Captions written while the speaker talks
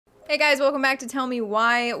Hey guys, welcome back to Tell Me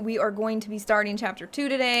Why. We are going to be starting chapter 2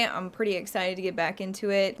 today. I'm pretty excited to get back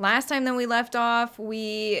into it. Last time that we left off,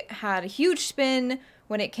 we had a huge spin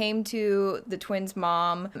when it came to the twins'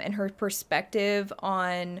 mom and her perspective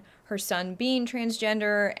on her son being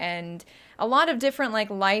transgender and a lot of different like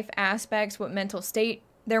life aspects, what mental state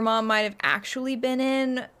their mom might have actually been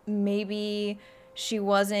in. Maybe she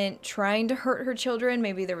wasn't trying to hurt her children.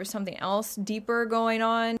 Maybe there was something else deeper going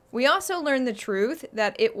on. We also learned the truth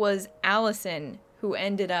that it was Alyson who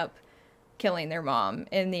ended up killing their mom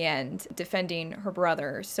in the end, defending her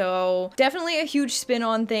brother. So definitely a huge spin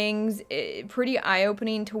on things. Pretty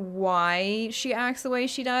eye-opening to why she acts the way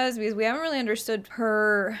she does, because we haven't really understood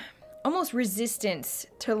her almost resistance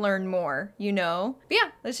to learn more, you know? But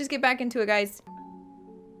yeah, let's just get back into it, guys.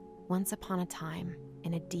 Once upon a time,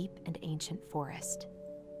 in a deep and ancient forest,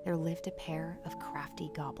 there lived a pair of crafty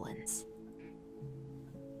goblins.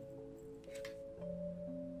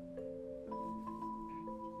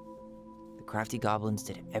 The crafty goblins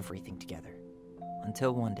did everything together,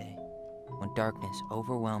 until one day, when darkness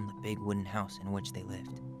overwhelmed the big wooden house in which they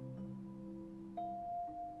lived.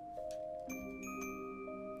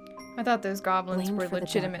 I thought those goblins Blamed were for the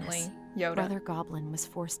legitimately darkness, Yoda. Brother Goblin was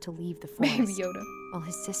forced to leave the forest, Maybe Yoda. while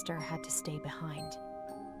his sister had to stay behind.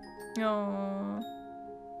 Aww.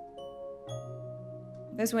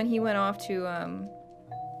 That's when he went off to,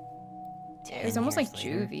 it was almost like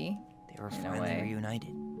later, juvie. They were in a finally way.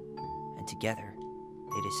 reunited, and together,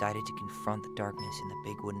 they decided to confront the darkness in the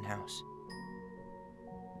big wooden house.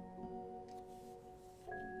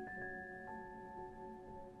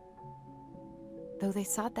 Though they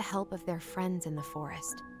sought the help of their friends in the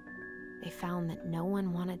forest, they found that no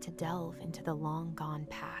one wanted to delve into the long-gone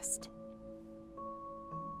past.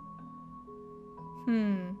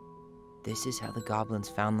 This is how the goblins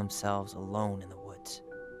found themselves alone in the woods,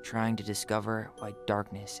 trying to discover why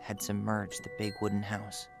darkness had submerged the big wooden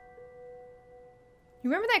house.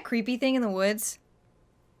 You remember that creepy thing in the woods?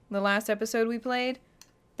 The last episode we played?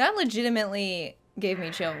 That legitimately gave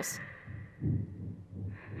me chills.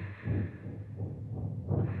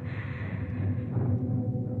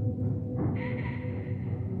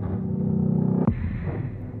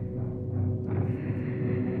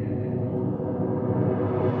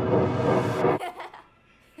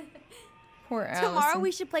 Poor Alyson. Tomorrow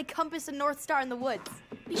we should play Compass and North Star in the woods.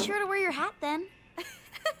 Be sure to wear your hat then.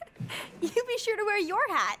 You be sure to wear your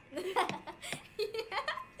hat.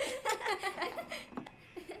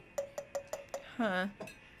 Huh.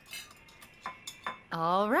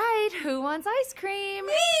 All right, who wants ice cream?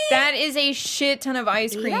 Me! That is a shit ton of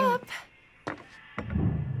ice cream. Yep.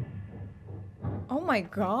 Oh my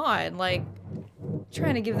god, like,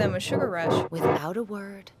 trying to give them a sugar rush. Without a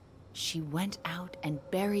word, she went out and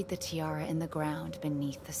buried the tiara in the ground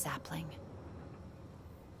beneath the sapling.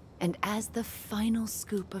 And as the final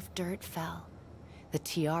scoop of dirt fell, the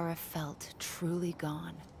tiara felt truly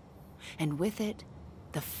gone. And with it,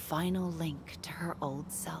 the final link to her old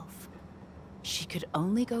self. She could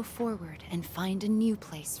only go forward and find a new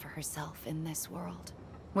place for herself in this world,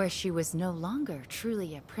 where she was no longer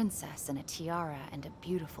truly a princess in a tiara and a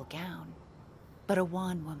beautiful gown, but a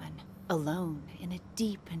wan woman, alone in a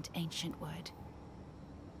deep and ancient wood.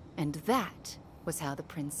 And that was how the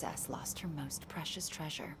princess lost her most precious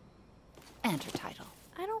treasure, and her title.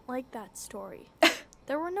 I don't like that story.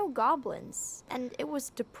 There were no goblins, and it was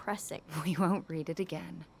depressing. We won't read it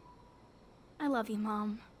again. I love you,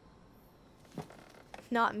 Mom.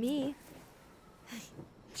 Not me.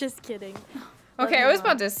 Just kidding. Okay, I was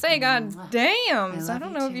about to say, god damn. I So I love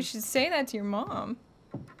don't you know if too. you should say that to your mom.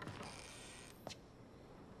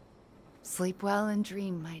 Sleep well and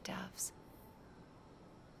dream, my doves.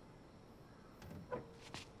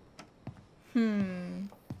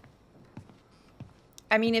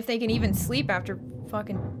 I mean, if they can even sleep after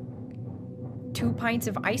fucking 2 pints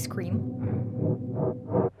of ice cream.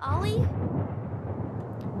 Ollie?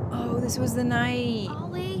 Oh, this was the night.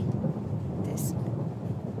 Ollie? This.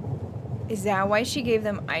 Is that why she gave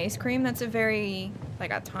them ice cream? That's a very,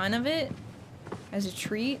 like, a ton of it? As a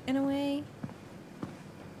treat, in a way?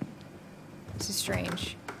 This is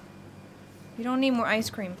strange. You don't need more ice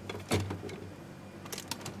cream.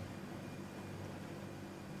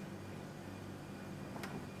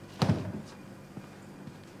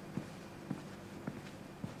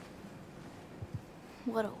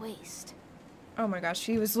 What a waste. Oh my gosh,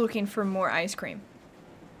 she was looking for more ice cream.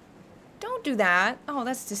 Don't do that. Oh,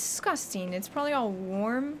 that's disgusting. It's probably all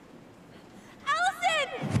warm. Alyson!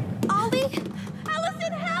 Ollie?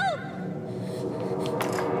 Alyson, help!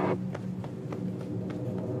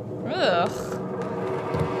 Ugh.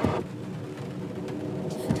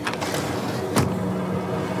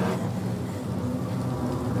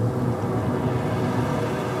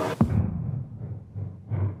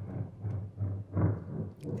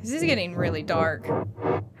 This is getting really dark.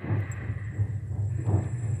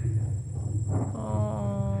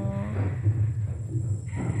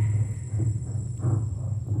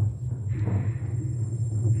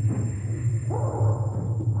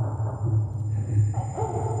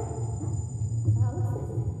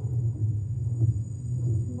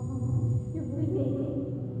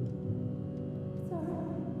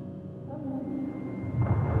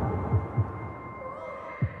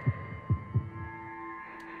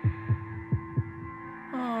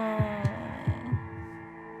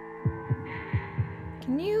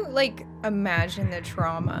 Like, imagine the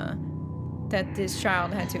trauma that this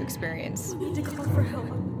child had to experience. We need to call for help.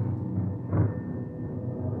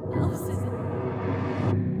 Alyson.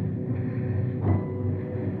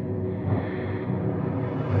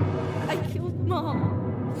 I killed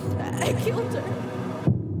Mom. I killed her.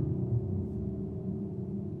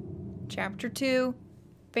 Chapter 2,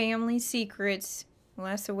 Family Secrets. Well,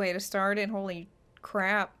 that's the way to start it. Holy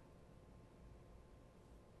crap.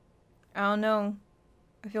 I don't know.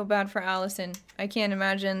 I feel bad for Alyson. I can't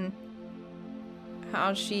imagine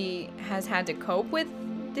how she has had to cope with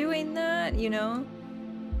doing that, you know?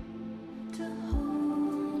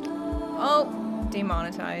 Oh,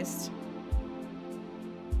 demonetized.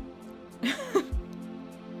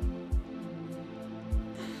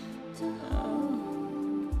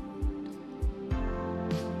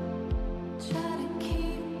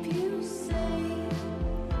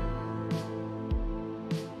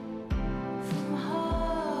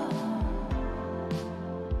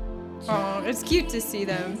 Oh, it's cute to see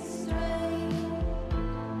them.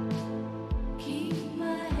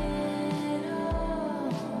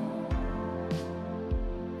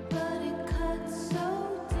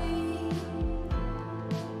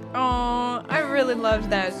 Oh, I really loved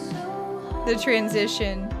that. The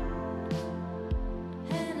transition.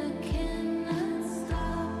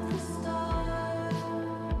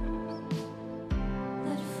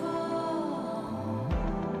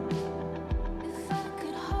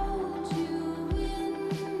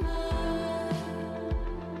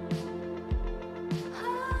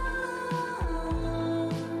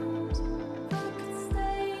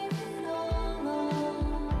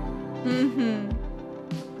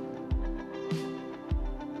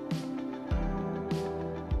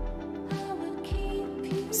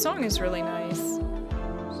 The song is really nice.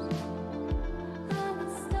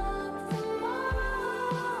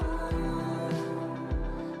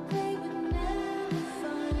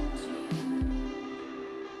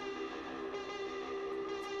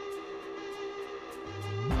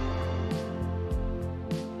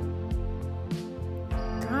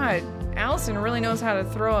 God, Alyson really knows how to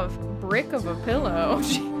throw a brick of a pillow.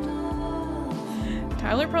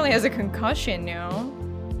 Tyler probably has a concussion now.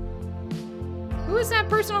 Who is that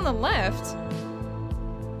person on the left?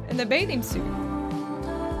 In the bathing suit?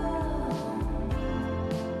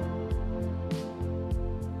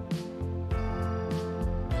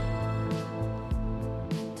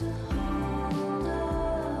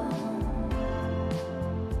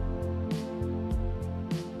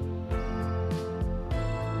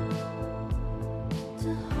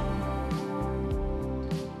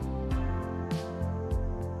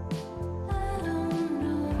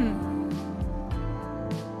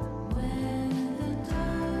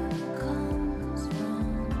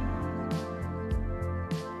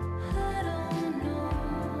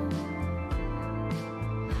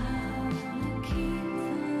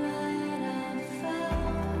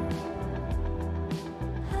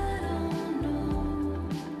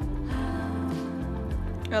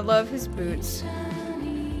 I love his boots.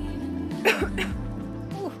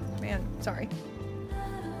 Oh, man, sorry.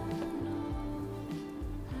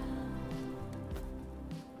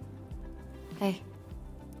 Hey.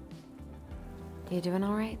 You doing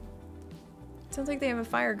all right? Sounds like they have a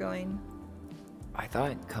fire going. I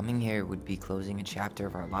thought coming here would be closing a chapter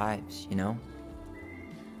of our lives, you know?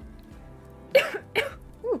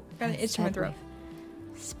 Ooh, got an itch in my throat.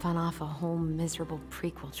 Spun off a whole miserable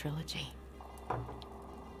prequel trilogy.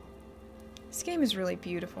 This game is really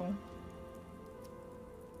beautiful.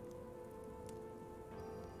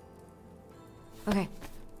 Okay.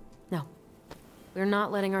 No. We're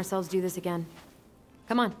not letting ourselves do this again.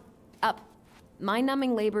 Come on. Up.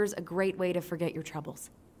 Mind-numbing labor's a great way to forget your troubles.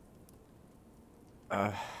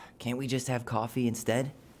 Can't we just have coffee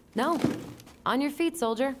instead? No. On your feet,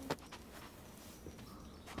 soldier.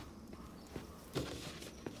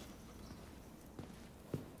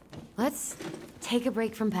 Let's take a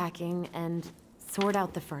break from packing and sort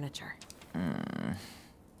out the furniture.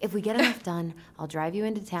 If we get enough done, I'll drive you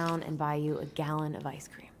into town and buy you a gallon of ice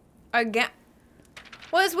cream.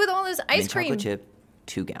 What's with all this ice cream? Chocolate chip.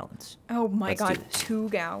 2 gallons. Oh my Let's do god, this. 2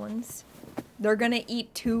 gallons. They're gonna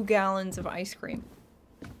eat 2 gallons of ice cream.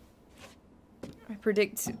 I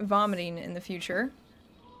predict vomiting in the future.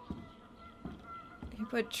 You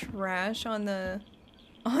put trash on the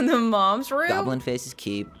mom's room? Goblin faces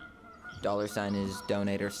keep. $sign is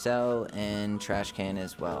donate or sell, and trash can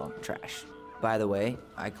is, well, trash. By the way,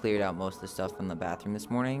 I cleared out most of the stuff from the bathroom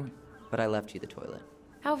this morning, but I left you the toilet.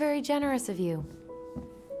 How very generous of you.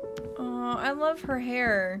 Oh, I love her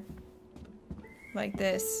hair. Like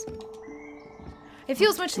this. It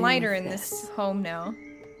feels much lighter in this home now.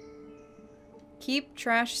 Keep,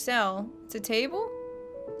 trash, sell. It's a table?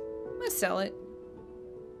 Let's sell it.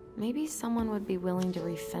 Maybe someone would be willing to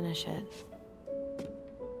refinish it.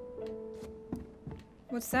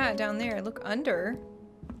 What's that down there? Look under.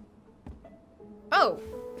 Oh!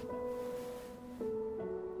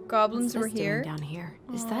 Goblins were What's this here. doing down here?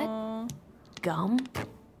 Is Aw. that gum?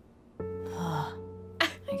 Ugh.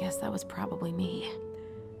 I guess that was probably me.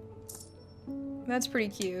 That's pretty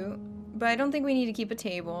cute. But I don't think we need to keep a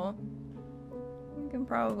table. We can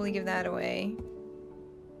probably give that away.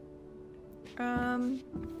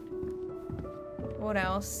 What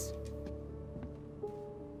else?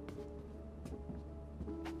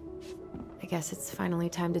 I guess it's finally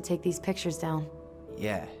time to take these pictures down.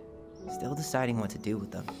 Yeah, still deciding what to do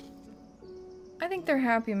with them. I think they're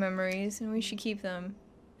happy memories and we should keep them.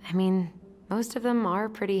 I mean, most of them are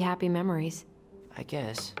pretty happy memories. I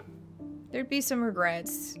guess. There'd be some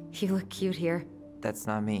regrets. You look cute here. That's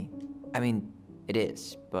not me. I mean, it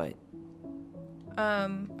is, but...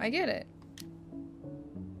 I get it.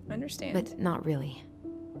 Understand. But not really.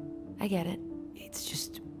 I get it. It's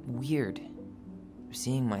just weird.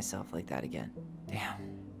 Seeing myself like that again. Damn.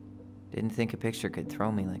 Didn't think a picture could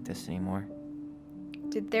throw me like this anymore.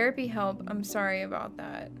 Did therapy help? I'm sorry about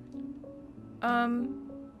that.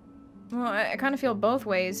 Well, I kind of feel both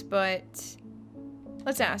ways, but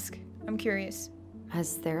let's ask. I'm curious.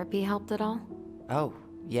 Has therapy helped at all? Oh,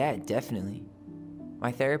 yeah, definitely.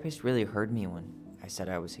 My therapist really heard me when I said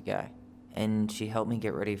I was a guy. And she helped me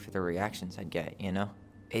get ready for the reactions I'd get, you know?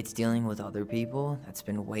 It's dealing with other people that's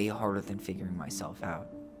been way harder than figuring myself out.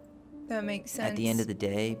 That makes sense. At the end of the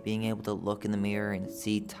day, being able to look in the mirror and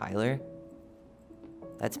see Tyler,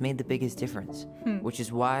 that's made the biggest difference. Which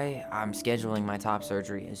is why I'm scheduling my top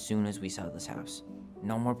surgery as soon as we sell this house.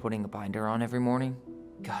 No more putting a binder on every morning.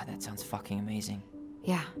 God, that sounds fucking amazing.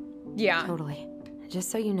 Yeah. Yeah. Totally. Just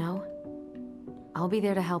so you know, I'll be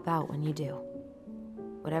there to help out when you do.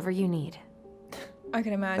 Whatever you need. I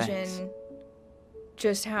can imagine Thanks.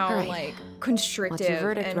 just how, All right. like, constrictive What's your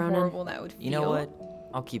verdict, and Ronan? horrible that would feel. You know what?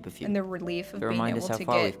 I'll keep a few. And the relief of to being remind able us how to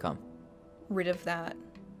far get we've come. rid of that.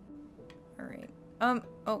 Alright.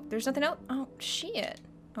 Oh, there's nothing else? Oh, shit.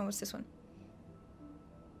 Oh, what's this one?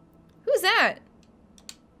 Who's that?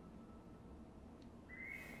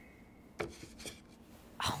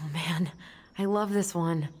 Oh man, I love this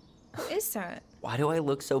one. Who is that? Why do I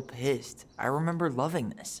look so pissed? I remember loving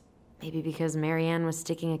this. Maybe because Marianne was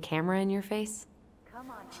sticking a camera in your face?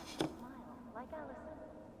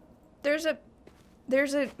 There's a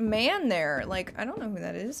man there. Like, I don't know who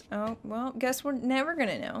that is. Oh, well, guess we're never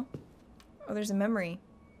gonna know. Oh, there's a memory.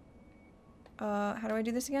 How do I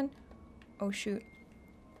do this again? Oh, shoot.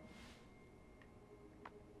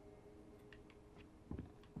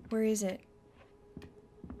 Where is it?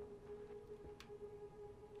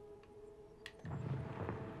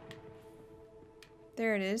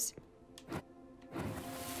 There it is. Come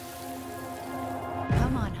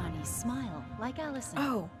on, honey, smile like Alyson.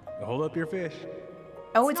 Oh. Hold up your fish.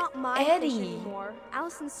 Oh, It's it's not my Eddy. fish anymore.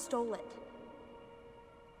 Alyson stole it.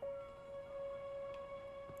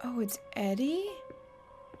 Oh, it's Eddy?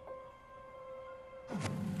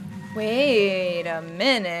 Wait a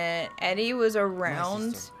minute. Eddy was My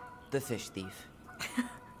around sister, the fish thief.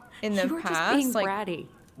 in the You were past? just being Like, bratty.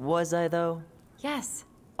 Was I, though? Yes.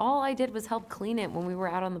 All I did was help clean it when we were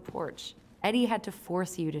out on the porch. Eddy had to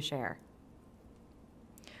force you to share.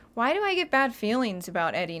 why do I get bad feelings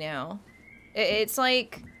about Eddy now? It's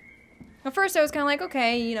like, at first I was kind of like,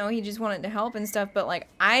 okay, you know, he just wanted to help and stuff, but like,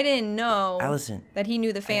 I didn't know Alyson, that he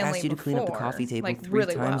knew the I family asked you to clean up the before, coffee table like, 3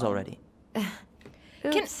 really times well. already.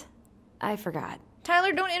 Oops. I forgot.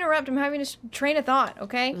 Tyler, don't interrupt. I'm having a train of thought,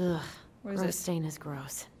 okay? Ugh. What is Gross this? stain is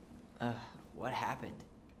gross. What happened?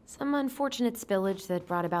 Some unfortunate spillage that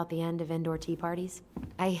brought about the end of indoor tea parties.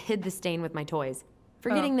 I hid the stain with my toys,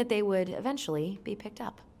 forgetting that they would eventually be picked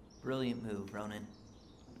up. Brilliant move, Ronan.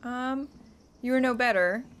 You were no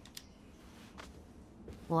better.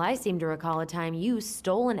 Well, I seem to recall a time you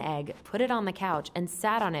stole an egg, put it on the couch, and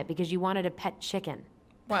sat on it because you wanted a pet chicken.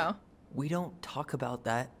 Wow. We don't talk about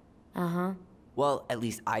that. Uh-huh. Well, at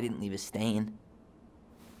least I didn't leave a stain.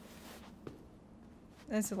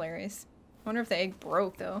 That's hilarious. I wonder if the egg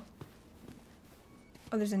broke, though.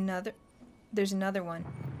 Oh, there's another one.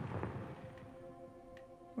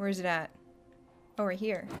 Where is it at? Oh, right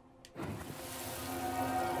here.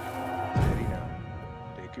 Steady now.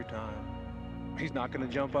 Take your time. He's not gonna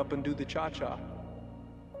jump up and do the cha-cha.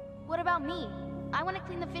 What about me? I want to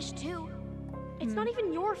clean the fish too. It's not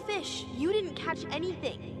even your fish. You didn't catch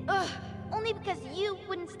anything. Ugh, only because you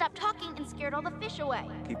wouldn't stop talking and scared all the fish away.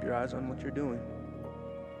 Keep your eyes on what you're doing.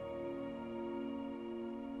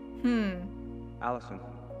 Alyson,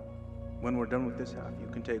 when we're done with this half, you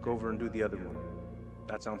can take over and do the other one.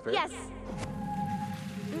 That sound fair? Yes.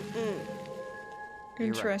 You're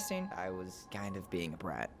right. Interesting. I was kind of being a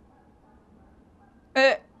brat.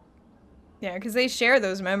 Yeah, because they share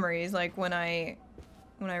those memories, like, when I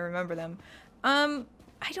remember them. I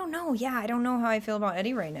don't know. Yeah, I don't know how I feel about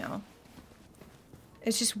Eddy right now.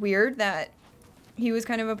 It's just weird that he was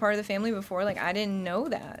kind of a part of the family before. Like, I didn't know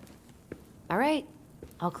that. All right,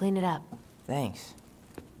 I'll clean it up. Thanks.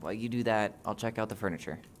 While you do that, I'll check out the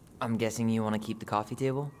furniture. I'm guessing you want to keep the coffee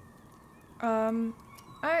table? What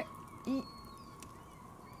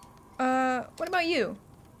about you?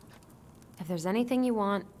 If there's anything you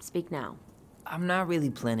want, speak now. I'm not really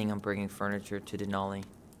planning on bringing furniture to Denali.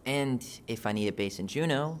 And if I need a base in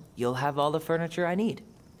Juneau, you'll have all the furniture I need.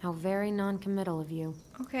 How very non-committal of you.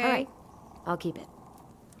 Okay. All right, I'll keep it.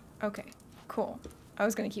 Okay, cool. I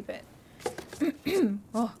was gonna keep it.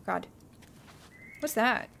 Oh, God. What's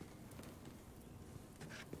that?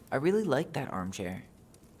 I really like that armchair.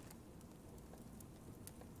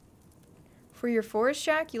 For your forest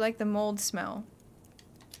shack, you like the mold smell.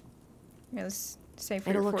 Yeah, let's say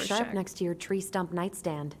for It'll your look forest sharp shack. next to your tree stump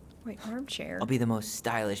nightstand. Wait, armchair? I'll be the most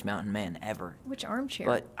stylish mountain man ever. Which armchair?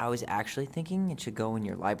 But I was actually thinking it should go in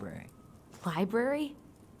your library. Library?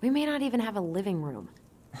 We may not even have a living room.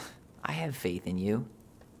 I have faith in you.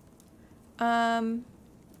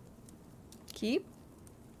 Keep?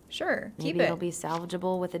 Sure, keep Maybe it. it'll be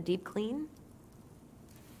salvageable with a deep clean?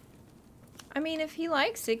 I mean, if he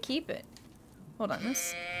likes it, keep it. Hold on,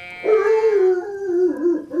 this.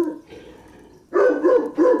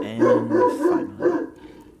 And finally,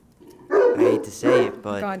 I hate to say it,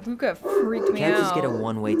 but God, Luka freaked you me can't out. just get a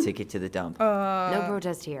one-way ticket to the dump. No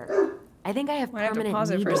protest here. I think I have Might have to permanent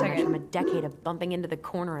pause it knee for a damage second. from a decade of bumping into the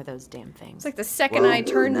corner of those damn things. It's like the second Well, I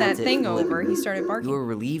turned that that's it thing for the living over, he room. started barking. You were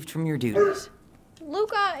relieved from your duties.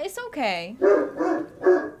 Luka, it's okay.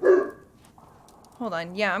 Hold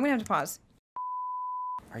on. Yeah, I'm gonna have to pause.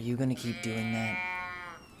 Are you gonna keep doing that?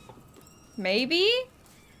 Maybe?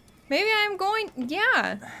 Maybe I'm going...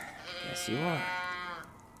 Yeah. Yes, you are.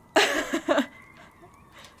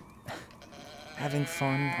 Having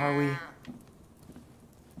fun, are we?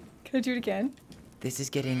 Can I do it again? This is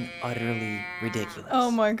getting utterly ridiculous. Oh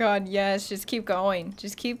my God, yes. Just keep going.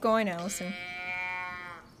 Just keep going, Alyson.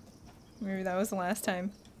 Maybe that was the last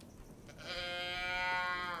time.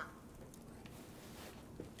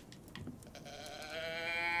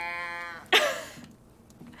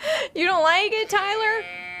 You don't like it, Tyler?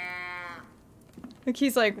 Like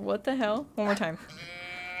he's like, what the hell? One more time.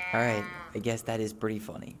 Alright, I guess that is pretty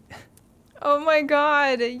funny. Oh my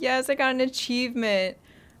God. Yes, I got an achievement.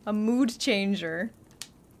 A mood changer.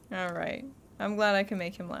 Alright. I'm glad I can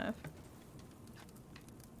make him laugh.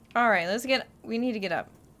 Alright, we need to get up.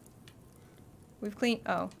 We've cleaned,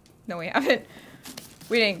 oh, no we haven't.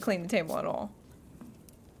 We didn't clean the table at all.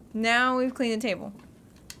 Now we've cleaned the table.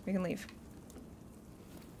 We can leave.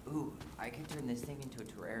 Ooh, I can turn this thing into a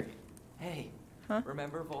terrarium. Hey, Huh?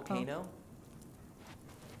 remember Volcano?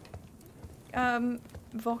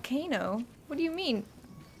 Volcano? What do you mean?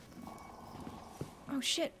 Oh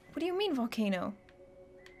shit, what do you mean volcano?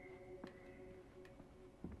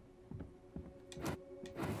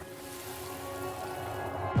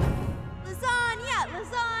 Lasagna!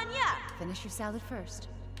 Lasagna! Finish your salad first.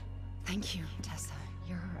 Thank you, Tessa.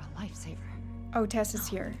 You're a lifesaver. Oh, Tessa's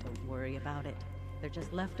here. Don't worry about it. They're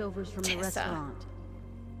just leftovers from the Tessa. restaurant.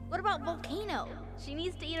 What about Volcano? She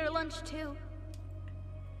needs to eat her lunch too.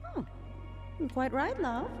 Oh, you're quite right,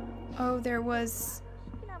 love. Oh, there was...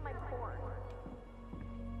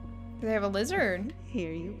 Do they have a lizard?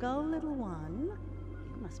 Here you go, little one.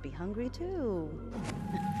 You must be hungry too.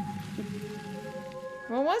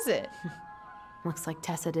 What was it? Looks like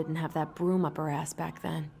Tessa didn't have that broom up her ass back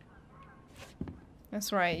then.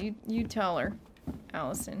 That's right, you tell her,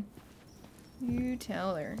 Alyson. You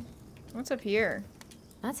tell her. What's up here?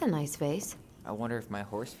 That's a nice vase. I wonder if my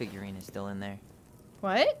horse figurine is still in there.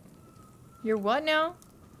 What? You're what now?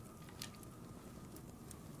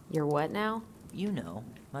 You're what now? You know,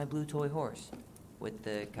 my blue toy horse. with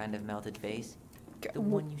the kind of melted face. The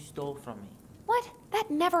one you stole from me. What? That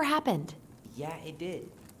never happened. Yeah, it did.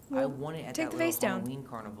 Well, I won it at take that the little vase down. Halloween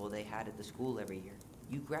carnival they had at the school every year.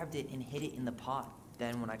 You grabbed it and hid it in the pot.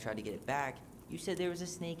 Then when I tried to get it back, you said there was a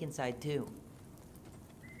snake inside too.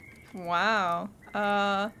 Wow.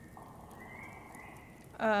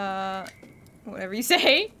 Whatever you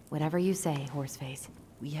say. Whatever you say, Horseface.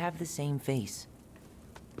 We have the same face.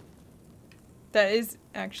 That is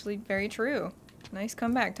actually very true. Nice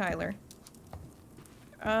comeback, Tyler.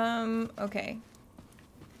 Okay.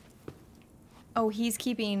 Oh, he's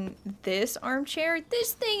keeping this armchair?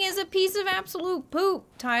 This thing is a piece of absolute poop,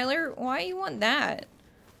 Tyler. Why you want that?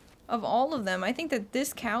 Of all of them, I think that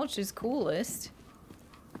this couch is coolest.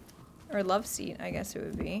 Or love seat, I guess it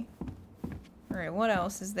would be. Alright, what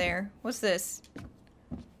else is there? What's this?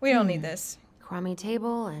 We don't need this. Crummy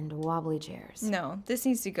table and wobbly chairs. No, this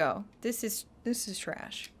needs to go. This is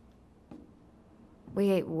trash.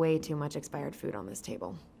 We ate way too much expired food on this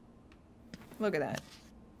table. Look at that.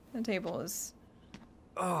 The table is...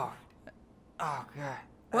 Oh God.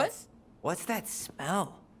 What? What's that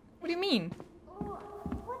smell? What do you mean? Ooh,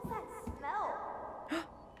 what's that smell?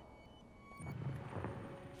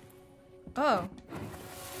 Oh.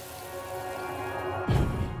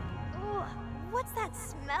 Ooh, what's that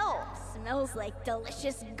smell? Smells like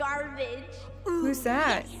delicious garbage. Who's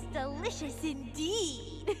that? Yes, delicious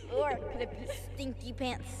indeed. Or could it be Stinky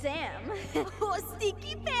Pants Sam? Oh,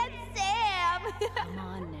 Stinky Pants Sam! Come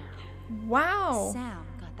on now. Wow. Sam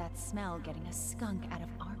got that smell getting a skunk out of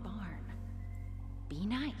our barn. Be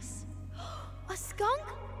nice. A skunk?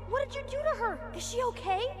 What did you do to her? Is she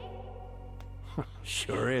okay?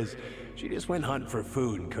 Sure is. She just went hunting for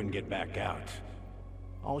food and couldn't get back out.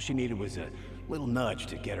 All she needed was a little nudge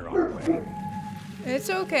to get her on her way. It's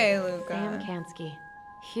okay, Luka. Sam Kansky,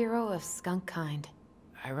 hero of skunk kind.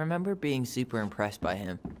 I remember being super impressed by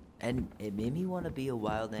him, and it made me want to be a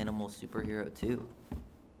wild animal superhero too.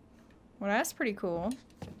 Well, that's pretty cool.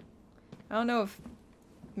 I don't know if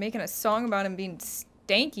making a song about him being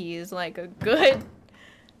stanky is like a good...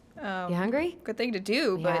 You hungry? Good thing to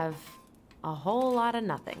do, We but... have a whole lot of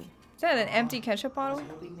nothing. Is that an empty ketchup I was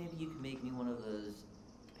bottle? hoping maybe you could make me one of those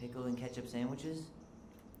pickle and ketchup sandwiches.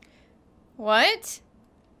 What?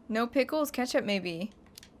 No pickles? Ketchup, maybe.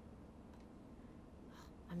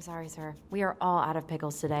 I'm sorry, sir. We are all out of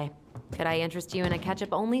pickles today. Could I interest you in a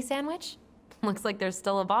ketchup-only sandwich? Looks like there's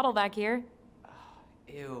still a bottle back here.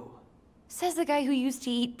 Ew. Says the guy who used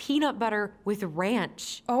to eat peanut butter with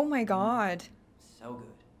ranch. Oh my god. So good.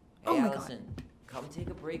 Oh Hey, my Alyson, come take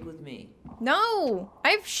a break with me. No! I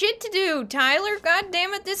have shit to do, Tyler. God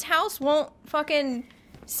damn it, this house won't fucking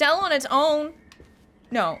sell on its own.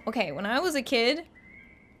 No, okay, when I was a kid,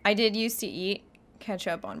 I did used to eat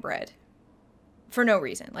ketchup on bread. For no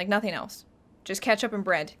reason, like nothing else. Just ketchup and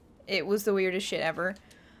bread. It was the weirdest shit ever.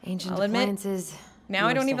 Ancient I'll admit, appliances. Now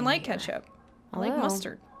I don't even USA like here. ketchup. I like Hello.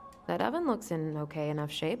 mustard. That oven looks in okay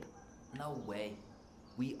enough shape. No way.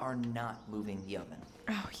 We are not moving the oven.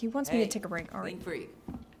 Oh, he wants me to take a break. All right. Clean freak.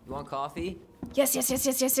 You want coffee? Yes.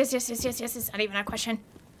 It's not even a question.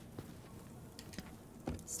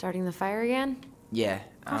 Starting the fire again? Yeah,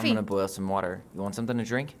 Coffee. I'm gonna boil some water. You want something to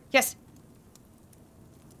drink? Yes.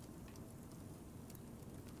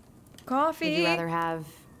 Coffee. Would you rather have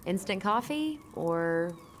instant coffee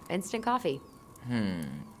or instant coffee?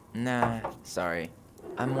 Nah, sorry.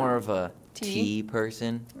 I'm more of a Tea? tea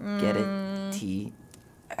person. Get it? Tea.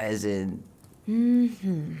 As in,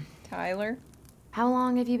 Tyler? How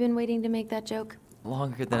long have you been waiting to make that joke?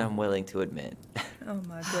 longer than I'm willing to admit. Oh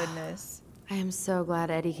my goodness. I am so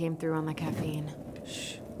glad Eddy came through on the caffeine.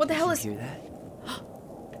 What the hell Did is... you hear that?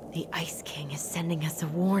 The Ice King is sending us a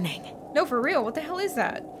warning. No, for real. What the hell is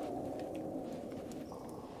that?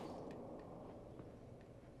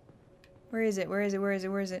 Where is it? Where is it? Where is it?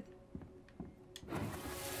 Where is it?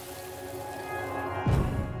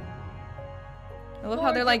 I love how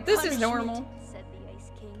For they're your like, this is punishment," normal. said the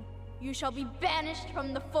Ice King. You shall be banished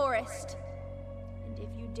from the forest. And if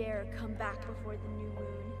you dare come back before the new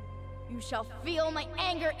moon, you shall feel my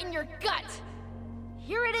anger in your gut.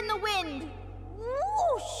 Hear it in the wind.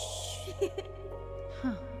 Whoosh!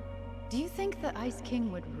 Huh. Do you think the Ice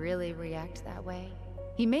King would really react that way?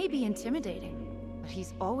 He may be intimidating, but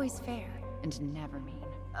he's always fair and never mean.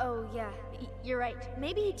 Oh, yeah, you're right.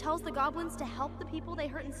 Maybe he tells the goblins to help the people they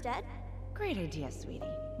hurt instead? Great idea, sweetie.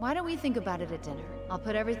 Why don't we think about it at dinner? I'll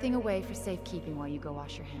put everything away for safekeeping while you go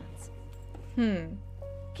wash your hands.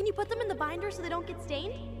 Can you put them in the binder so they don't get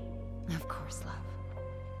stained? Of course, love.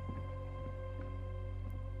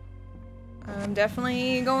 I'm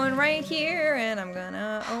definitely going right here, and I'm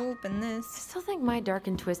gonna open this. I still think my dark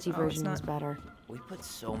and twisty version was better. We put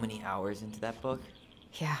so many hours into that book.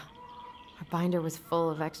 Yeah. Our binder was full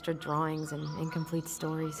of extra drawings and incomplete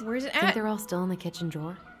stories. Where's it Think at? they're all still in the kitchen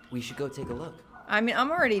drawer? We should go take a look. I mean,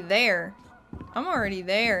 I'm already there. I'm already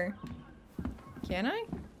there. Can I?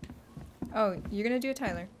 Oh, you're gonna do it,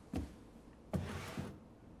 Tyler.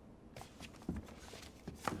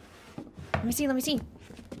 Let me see, let me see.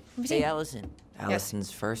 Let me see. Hey, Alyson.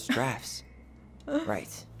 Alyson's first drafts.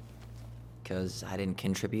 Right. Because I didn't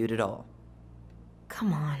contribute at all.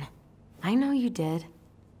 Come on. I know you did.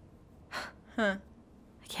 Huh.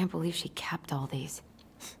 I can't believe she kept all these.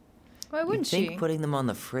 Why wouldn't You'd think she? putting them on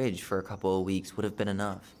the fridge for a couple of weeks would have been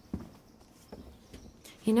enough.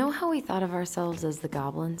 You know how we thought of ourselves as the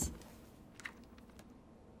goblins?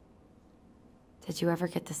 Did you ever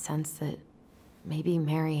get the sense that maybe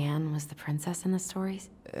Marianne was the princess in the stories?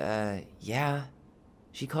 Yeah.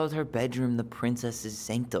 She called her bedroom the princess's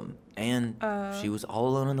sanctum. And she was all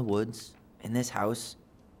alone in the woods, in this house,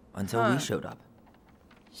 until we showed up.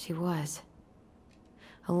 She was.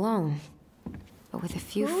 Alone. But with a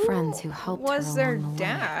few friends who helped her Was their along the way.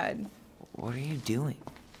 dad? What are you doing?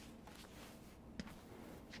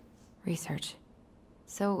 Research.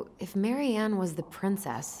 So, if Marianne was the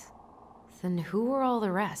princess, then who were all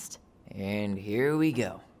the rest? And here we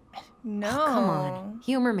go. No. Oh, come on.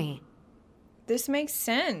 Humor me. This makes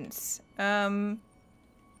sense.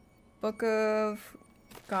 Book of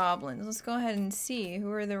Goblins. Let's go ahead and see.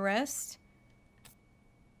 Who are the rest?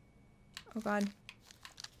 Oh god.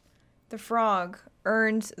 The frog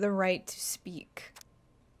earns the right to speak.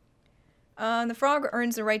 The frog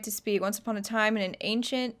earns the right to speak. Once upon a time in an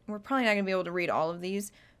ancient... We're probably not going to be able to read all of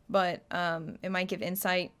these, but it might give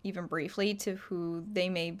insight, even briefly, to who they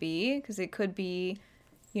may be. Because it could be,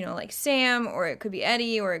 you know, like Sam, or it could be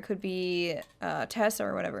Eddy, or it could be Tessa,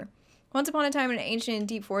 or whatever. Once upon a time in an ancient and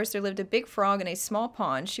deep forest, there lived a big frog in a small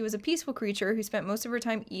pond. She was a peaceful creature who spent most of her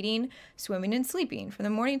time eating, swimming, and sleeping. From the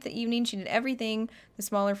morning to the evening, she did everything the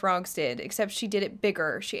smaller frogs did, except she did it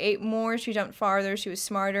bigger. She ate more, she jumped farther, she was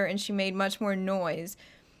smarter, and she made much more noise.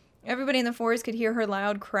 Everybody in the forest could hear her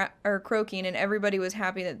loud croaking, and everybody was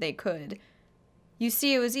happy that they could. You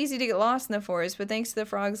see, it was easy to get lost in the forest, but thanks to the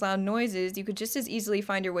frog's loud noises, you could just as easily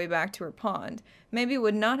find your way back to her pond. Maybe it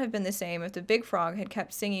would not have been the same if the big frog had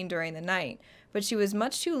kept singing during the night, but she was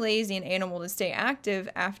much too lazy an animal to stay active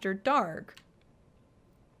after dark.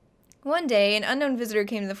 One day, an unknown visitor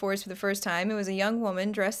came to the forest for the first time. It was a young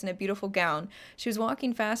woman dressed in a beautiful gown. She was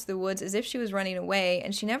walking fast through the woods as if she was running away,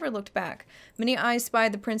 and she never looked back. Many eyes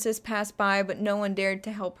spied the princess pass by, but no one dared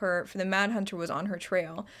to help her, for the mad hunter was on her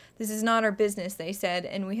trail. "This is not our business," they said,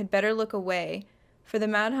 "and we had better look away." For the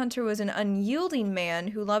mad hunter was an unyielding man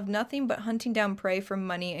who loved nothing but hunting down prey for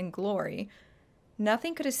money and glory.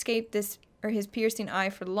 Nothing could escape his piercing eye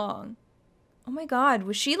for long. Oh my god,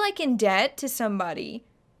 was she like in debt to somebody?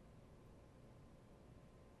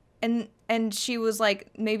 And she was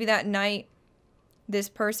like, maybe that night this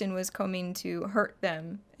person was coming to hurt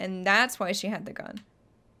them, and that's why she had the gun.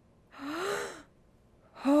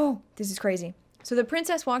 Oh, this is crazy. So the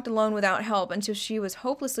princess walked alone without help until she was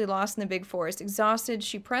hopelessly lost in the big forest. Exhausted,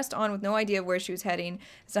 she pressed on with no idea of where she was heading.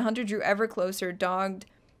 As the hunter drew ever closer, dogged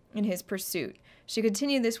in his pursuit. She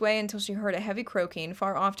continued this way until she heard a heavy croaking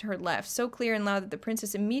far off to her left, so clear and loud that the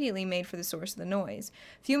princess immediately made for the source of the noise.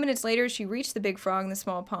 A few minutes later, she reached the big frog in the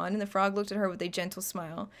small pond, and the frog looked at her with a gentle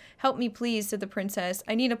smile. "Help me, please," said the princess.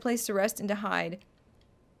 "I need a place to rest and to hide."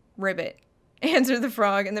 "Ribbit," answered the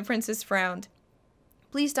frog, and the princess frowned.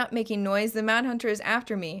 "Please stop making noise. The mad hunter is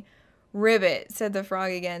after me." "Ribbit," said the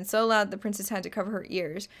frog again, so loud the princess had to cover her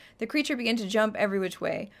ears. The creature began to jump every which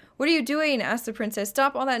way. "What are you doing?" asked the princess.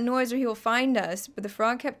 "Stop all that noise or he will find us." But the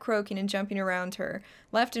frog kept croaking and jumping around her,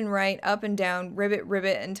 left and right, up and down, ribbit,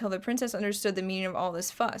 ribbit, until the princess understood the meaning of all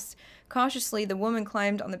this fuss. Cautiously, the woman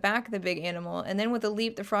climbed on the back of the big animal, and then with a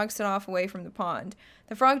leap, the frog set off away from the pond.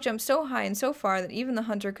 The frog jumped so high and so far that even the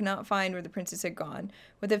hunter could not find where the princess had gone.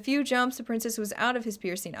 With a few jumps, the princess was out of his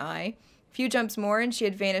piercing eye. A few jumps more, and she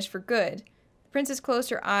had vanished for good. The princess closed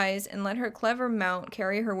her eyes and let her clever mount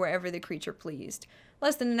carry her wherever the creature pleased.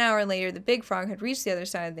 Less than an hour later, the big frog had reached the other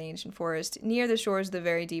side of the ancient forest, near the shores of the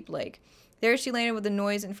very deep lake. There she landed with a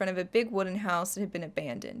noise in front of a big wooden house that had been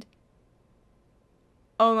abandoned.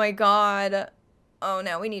 Oh my god. Oh,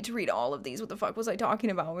 now we need to read all of these. What the fuck was I talking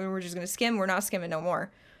about? We were just gonna skim. We're not skimming no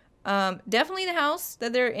more. Definitely the house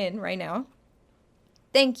that they're in right now.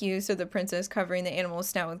 "Thank you," said the princess, covering the animal's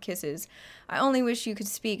snout with kisses. "I only wish you could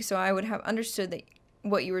speak so I would have understood that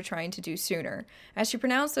what you were trying to do sooner. As she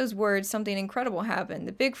pronounced those words, something incredible happened.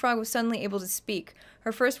 The big frog was suddenly able to speak.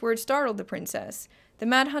 Her first words startled the princess. The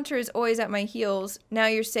Mad Hunter is always at my heels. Now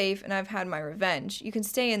you're safe, and I've had my revenge. You can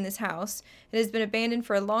stay in this house. It has been abandoned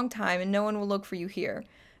for a long time, and no one will look for you here.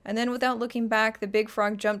 And then, without looking back, the big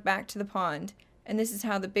frog jumped back to the pond. And this is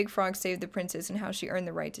how the big frog saved the princess and how she earned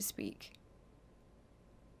the right to speak.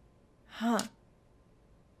 Huh.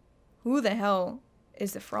 Who the hell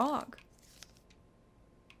is the frog?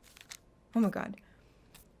 Oh my god.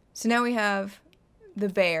 So now we have the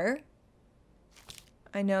bear.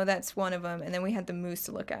 I know that's one of them. And then we had the moose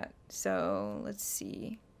to look at. So let's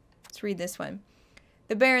see. Let's read this one.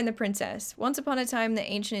 The Bear and the Princess. Once upon a time in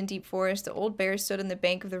the ancient and deep forest, the old bear stood on the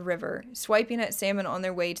bank of the river, swiping at salmon on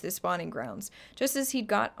their way to the spawning grounds. Just as he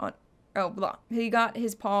got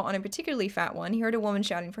his paw on a particularly fat one, he heard a woman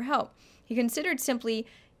shouting for help. He considered simply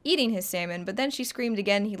eating his salmon, but then she screamed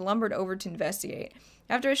again and he lumbered over to investigate.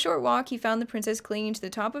 After a short walk, he found the princess clinging to the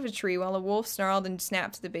top of a tree while a wolf snarled and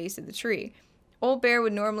snapped to the base of the tree. Old Bear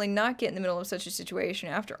would normally not get in the middle of such a situation.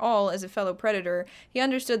 After all, as a fellow predator, he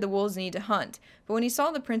understood the wolves' need to hunt. But when he saw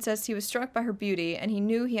the princess, he was struck by her beauty, and he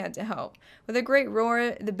knew he had to help. With a great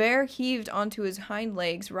roar, the bear heaved onto his hind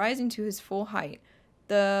legs, rising to his full height.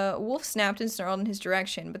 The wolf snapped and snarled in his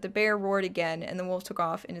direction, but the bear roared again, and the wolf took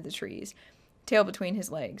off into the trees, tail between his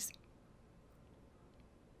legs.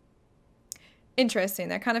 Interesting.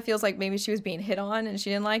 That kind of feels like maybe she was being hit on and she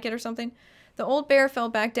didn't like it or something. The old bear fell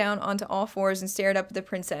back down onto all fours and stared up at the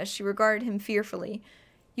princess. She regarded him fearfully.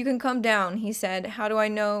 You can come down, he said. How do I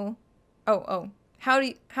know? How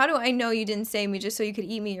do I know you didn't save me just so you could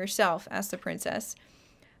eat me yourself? Asked the princess.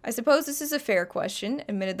 I suppose this is a fair question,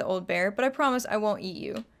 admitted the old bear, but I promise I won't eat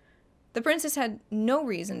you. The princess had no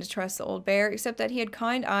reason to trust the old bear, except that he had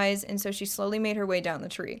kind eyes, and so she slowly made her way down the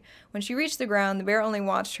tree. When she reached the ground, the bear only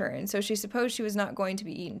watched her, and so she supposed she was not going to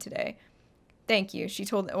be eaten today. Thank you, she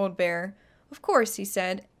told the old bear. Of course, he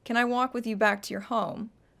said. Can I walk with you back to your home?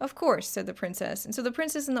 Of course, said the princess, and so the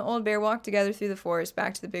princess and the old bear walked together through the forest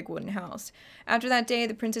back to the big wooden house. After that day,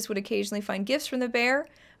 the princess would occasionally find gifts from the bear,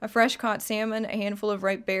 a fresh-caught salmon, a handful of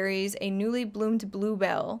ripe berries, a newly bloomed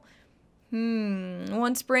bluebell.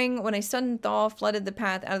 One spring, when a sudden thaw flooded the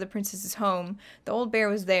path out of the princess's home, the old bear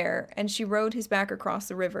was there, and she rode his back across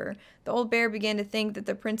the river. The old bear began to think that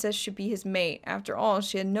the princess should be his mate. After all,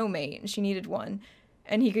 she had no mate, and she needed one.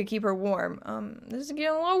 And he could keep her warm. This is getting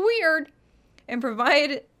a little weird. And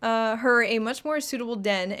provide her a much more suitable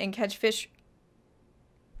den and catch fish.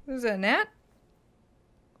 Is that a gnat?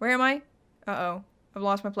 Where am I? Uh-oh. I've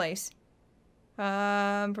lost my place.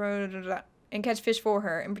 And catch fish for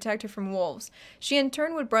her and protect her from wolves. She in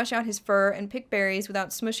turn would brush out his fur and pick berries without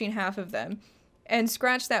smushing half of them. And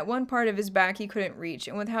scratch that one part of his back he couldn't reach.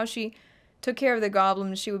 And with how she took care of the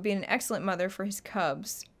goblins, she would be an excellent mother for his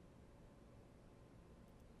cubs.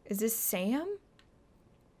 Is this Sam?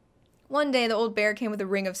 One day, the old bear came with a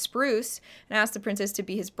ring of spruce and asked the princess to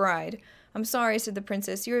be his bride. I'm sorry, said the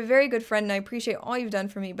princess. You're a very good friend and I appreciate all you've done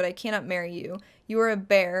for me, but I cannot marry you. You are a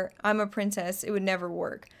bear. I'm a princess. It would never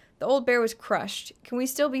work. The old bear was crushed. Can we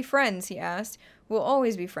still be friends? He asked. We'll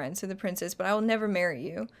always be friends, said the princess, but I will never marry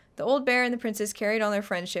you. The old bear and the princess carried on their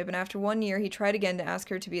friendship, and after 1 year, he tried again to ask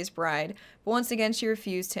her to be his bride, but once again she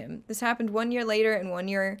refused him. This happened 1 year later and 1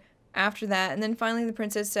 year after that, and then finally the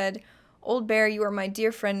princess said, Old bear, you are my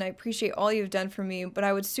dear friend and I appreciate all you have done for me, but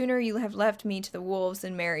I would sooner you have left me to the wolves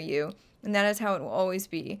than marry you, and that is how it will always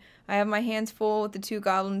be. I have my hands full with the 2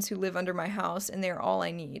 goblins who live under my house, and they are all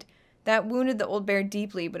I need. That wounded the old bear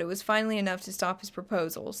deeply, but it was finally enough to stop his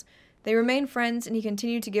proposals. They remained friends, and he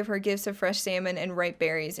continued to give her gifts of fresh salmon and ripe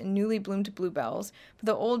berries and newly bloomed bluebells, but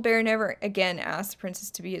the old bear never again asked the princess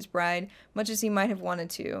to be his bride, much as he might have wanted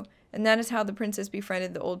to, and that is how the princess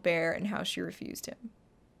befriended the old bear and how she refused him.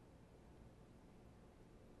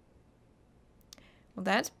 Well,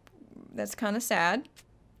 that's kind of sad.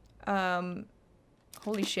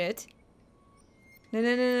 Holy shit.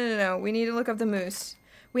 No. We need to look up the moose.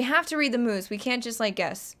 We have to read the moose. We can't just, like,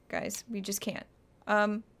 guess, guys. We just can't. Where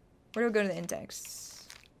do I go to the index?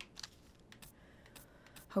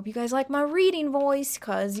 Hope you guys like my reading voice,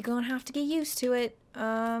 because you're going to have to get used to it.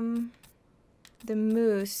 The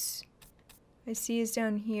moose. I see is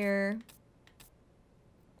down here.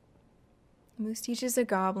 Moose teaches the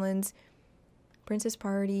goblins. Princess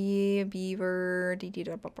party, beaver,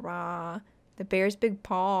 the bear's big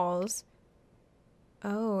paws.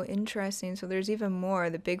 Oh, interesting. So there's even more.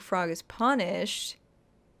 The big frog is punished.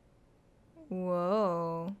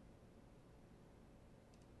 Whoa.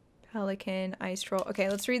 Pelican, ice troll. Okay,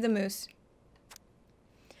 let's read the moose.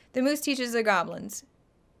 The moose teaches the goblins.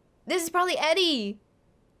 This is probably Eddy.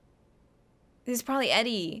 This is probably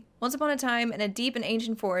Eddy. Once upon a time, in a deep and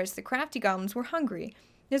ancient forest, the crafty goblins were hungry.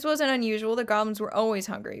 This wasn't unusual, the goblins were always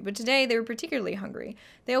hungry, but today they were particularly hungry.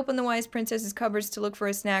 They opened the wise princess's cupboards to look for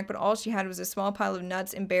a snack, but all she had was a small pile of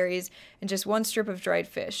nuts and berries and just one strip of dried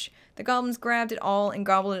fish. The goblins grabbed it all and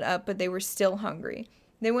gobbled it up, but they were still hungry.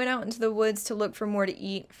 They went out into the woods to look for more to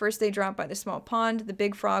eat. First they dropped by the small pond. The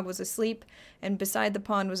big frog was asleep, and beside the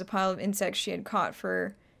pond was a pile of insects she had caught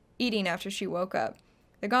for eating after she woke up.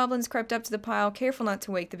 The goblins crept up to the pile, careful not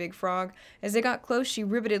to wake the big frog. As they got close, she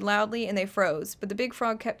ribbited loudly, and they froze, but the big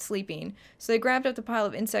frog kept sleeping. So they grabbed up the pile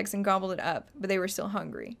of insects and gobbled it up, but they were still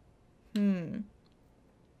hungry. Did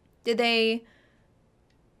they...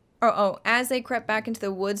 as they crept back into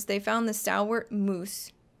the woods, they found the stalwart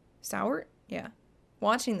moose. Stalwart? Yeah.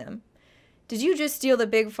 Watching them. Did you just steal the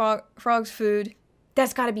big frog's food?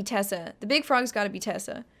 That's gotta be Tessa. The big frog's gotta be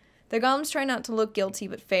Tessa. The goblins tried not to look guilty,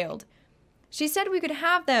 but failed. She said we could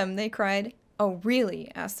have them, they cried. Oh,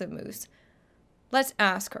 really? Asked the moose. Let's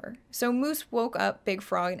ask her. So Moose woke up Big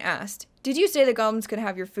Frog and asked, Did you say the goblins could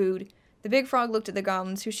have your food? The big frog looked at the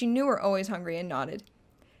goblins, who she knew were always hungry, and nodded.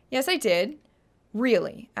 Yes, I did.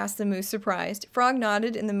 Really? Asked the moose, surprised. Frog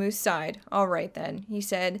nodded, and the moose sighed. All right, then, he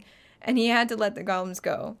said, and he had to let the goblins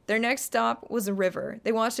go. Their next stop was a river.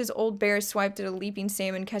 They watched as Old Bear swiped at a leaping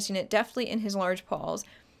salmon, catching it deftly in his large paws.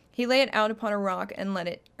 He lay it out upon a rock and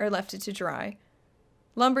left it to dry.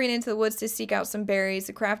 Lumbering into the woods to seek out some berries,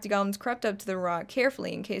 the crafty goblins crept up to the rock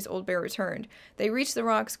carefully in case Old Bear returned. They reached the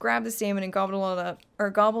rocks, grabbed the salmon, and gobbled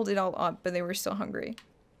it all up, but they were still hungry.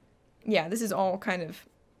 Yeah, this is all kind of...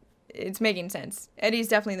 It's making sense. Eddy's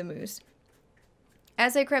definitely the moose.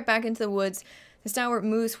 As they crept back into the woods, the stalwart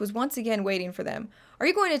moose was once again waiting for them. Are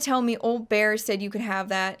you going to tell me Old Bear said you could have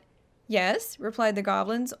that? Yes, replied the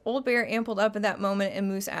goblins. Old Bear ambled up at that moment, and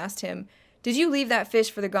Moose asked him, Did you leave that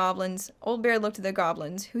fish for the goblins? Old Bear looked at the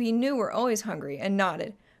goblins, who he knew were always hungry, and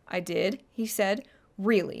nodded. I did, he said.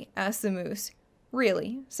 Really? Asked the moose.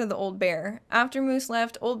 Really, said the Old Bear. After Moose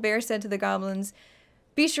left, Old Bear said to the goblins,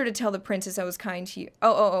 Be sure to tell the princess I was kind to you.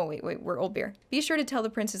 Wait, we're Old Bear. Be sure to tell the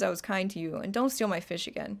princess I was kind to you, and don't steal my fish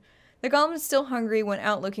again. The goblins, still hungry, went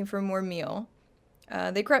out looking for more meal.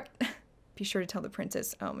 They crept... Be sure to tell the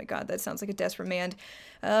princess. Oh my god, that sounds like a desperate man.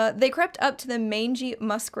 They crept up to the mangy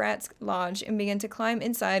muskrat's lodge and began to climb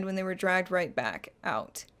inside when they were dragged right back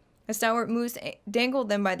out. A stalwart moose dangled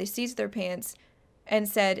them by the seats of their pants and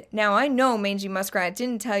said, Now I know Mangy Muskrat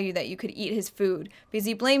didn't tell you that you could eat his food because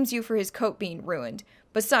he blames you for his coat being ruined.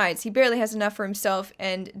 Besides, he barely has enough for himself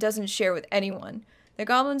and doesn't share with anyone. The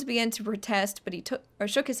goblins began to protest, but he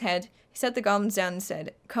shook his head. He set the goblins down and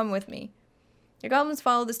said, Come with me. The goblins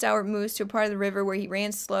followed the stalwart moose to a part of the river where he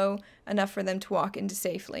ran slow enough for them to walk into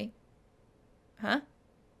safely. Huh?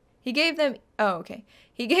 He gave them... Oh, okay.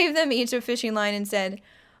 He gave them each a fishing line and said,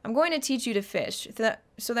 I'm going to teach you to fish,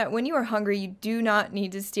 so that when you are hungry, you do not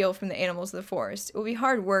need to steal from the animals of the forest. It will be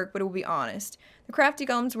hard work, but it will be honest. The crafty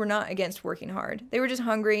goblins were not against working hard. They were just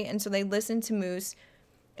hungry, and so they listened to Moose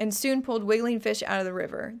and soon pulled wiggling fish out of the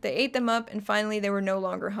river. They ate them up, and finally they were no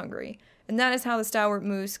longer hungry. And that is how the stalwart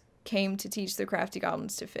moose came to teach the crafty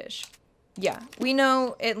goblins to fish. Yeah, we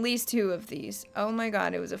know at least 2 of these. Oh my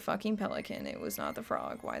god, it was a fucking pelican. It was not the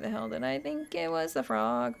frog. Why the hell did I think it was the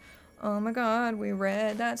frog? Oh my god, we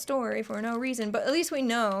read that story for no reason. But at least we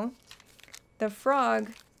know the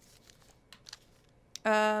frog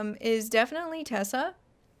is definitely Tessa.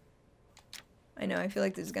 I know, I feel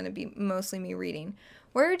like this is going to be mostly me reading.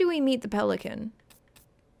 Where do we meet the pelican?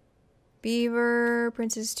 Beaver,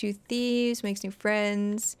 Princess 2 Thieves, makes new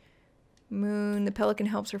friends. Moon, the pelican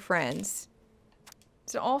helps her friends.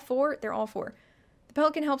 Is it all 4? They're all 4. The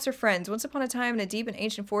pelican helps her friends. Once upon a time in a deep and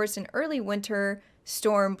ancient forest, an early winter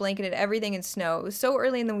storm blanketed everything in snow. It was so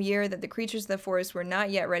early in the year that the creatures of the forest were not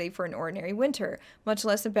yet ready for an ordinary winter, much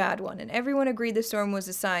less a bad one, and everyone agreed the storm was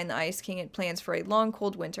a sign the Ice King had plans for a long,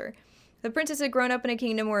 cold winter. The princess had grown up in a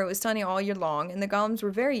kingdom where it was sunny all year long, and the goblins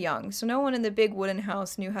were very young, so no one in the big wooden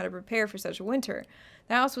house knew how to prepare for such a winter.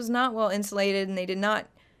 The house was not well insulated, and they did not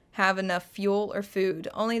have enough fuel or food.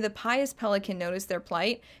 Only the pious pelican noticed their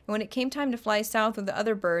plight, and when it came time to fly south with the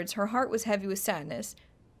other birds, her heart was heavy with sadness.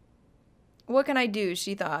 What can I do,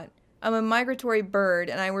 she thought. I'm a migratory bird,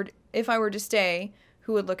 and if I were to stay,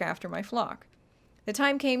 who would look after my flock? The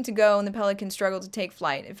time came to go, and the pelican struggled to take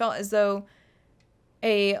flight. It felt as though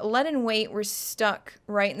a leaden weight were stuck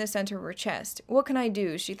right in the center of her chest. What can I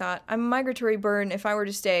do, she thought. I'm a migratory bird, and if I were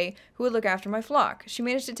to stay, who would look after my flock? She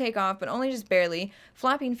managed to take off, but only just barely,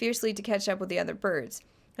 flapping fiercely to catch up with the other birds.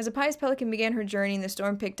 As the pious pelican began her journey, the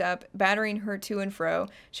storm picked up, battering her to and fro.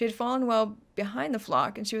 She had fallen well behind the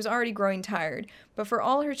flock, and she was already growing tired. But for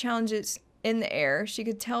all her challenges in the air. She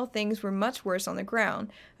could tell things were much worse on the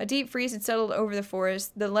ground. A deep freeze had settled over the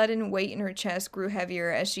forest. The leaden weight in her chest grew heavier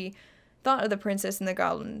as she thought of the princess and the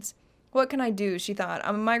goblins. What can I do, she thought.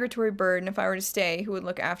 I'm a migratory bird, and if I were to stay, who would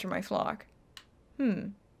look after my flock?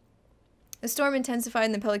 The storm intensified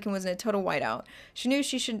and the pelican was in a total whiteout. She knew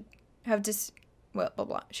she should have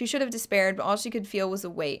She should have despaired, but all she could feel was the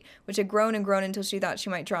weight, which had grown and grown until she thought she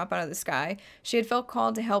might drop out of the sky. She had felt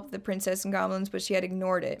called to help the princess and goblins, but she had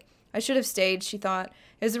ignored it. I should have stayed, she thought.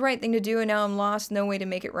 It was the right thing to do, and now I'm lost, no way to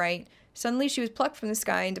make it right. Suddenly she was plucked from the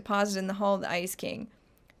sky and deposited in the hall of the Ice King.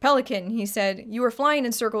 Pelican, he said, you were flying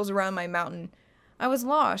in circles around my mountain. I was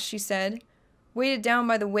lost, she said, weighted down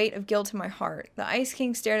by the weight of guilt in my heart. The Ice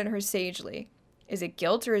King stared at her sagely. Is it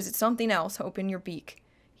guilt or is it something else? Open your beak.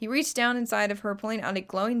 He reached down inside of her, pulling out a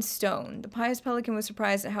glowing stone. The pious pelican was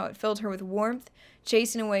surprised at how it filled her with warmth,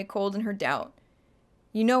 chasing away cold and her doubt.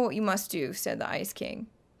 You know what you must do, said the Ice King.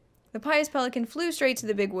 The pious pelican flew straight to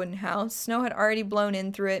the big wooden house. Snow had already blown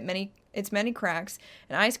in through its many cracks,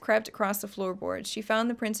 and ice crept across the floorboards. She found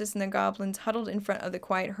the princess and the goblins huddled in front of the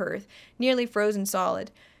quiet hearth, nearly frozen solid.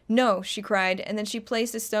 No, she cried, and then she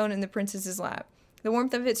placed the stone in the princess's lap. The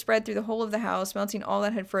warmth of it spread through the whole of the house, melting all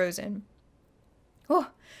that had frozen. Oh!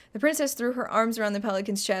 The princess threw her arms around the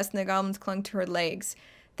pelican's chest, and the goblins clung to her legs.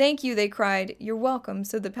 Thank you, they cried. You're welcome,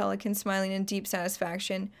 said the pelican, smiling in deep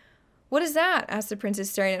satisfaction. What is that? Asked the princess,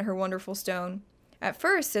 staring at her wonderful stone. At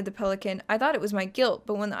first, said the pelican, I thought it was my guilt,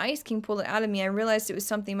 but when the Ice King pulled it out of me, I realized it was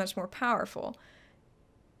something much more powerful.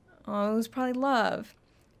 Oh, it was probably love.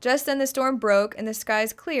 Just then the storm broke, and the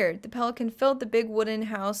skies cleared. The pelican filled the big wooden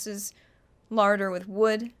house's larder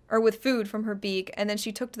with food from her beak, and then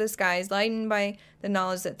she took to the skies, lightened by the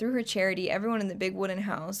knowledge that through her charity, everyone in the big wooden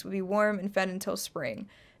house would be warm and fed until spring.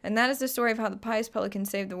 And that is the story of how the pious pelican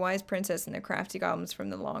saved the wise princess and the crafty goblins from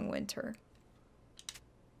the long winter.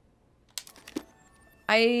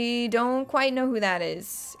 I don't quite know who that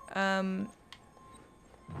is. Wow,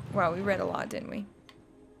 we read a lot, didn't we?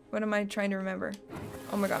 What am I trying to remember?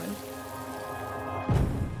 Oh my god.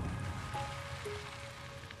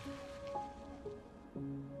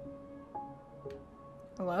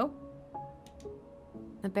 Hello?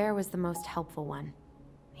 The bear was the most helpful one.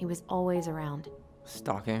 He was always around.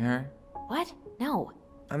 Stalking her? What? No.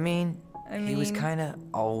 I mean, he was kinda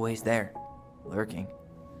always there, lurking.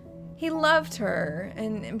 He loved her,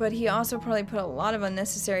 but he also probably put a lot of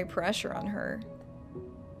unnecessary pressure on her.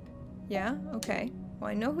 Yeah? Okay. Well,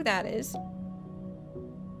 I know who that is.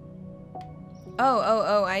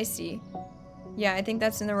 Oh, I see. Yeah, I think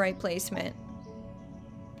that's in the right placement.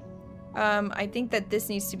 I think that this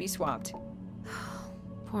needs to be swapped.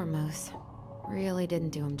 Poor Moose. Really didn't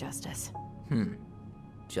do him justice.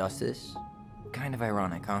 Justice? Kind of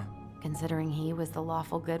ironic, huh? Considering he was the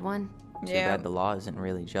lawful good one? Too bad the law isn't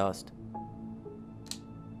really just.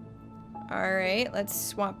 Alright, let's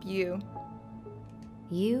swap you.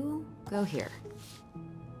 You go here.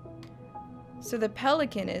 So the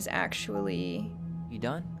pelican is actually... You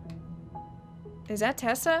done? Is that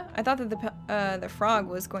Tessa? I thought that the frog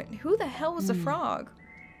was going... Who the hell was the frog?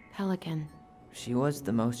 Pelican. She was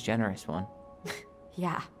the most generous one.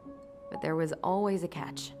 Yeah, but there was always a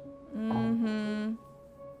catch.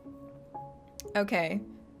 Okay.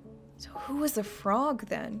 So who was the frog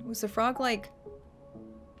then? Was the frog like...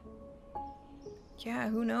 Yeah,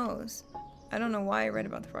 who knows? I don't know why I read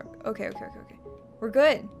about the frog. Okay. We're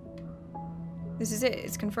good. This is it.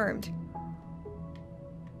 It's confirmed.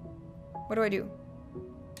 What do I do?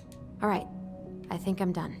 All right. I think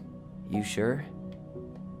I'm done. You sure?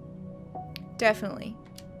 Definitely.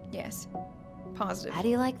 Yes. Positive. How do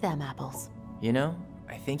you like them apples? You know,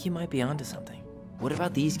 I think you might be onto something. What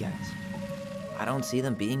about these guys? I don't see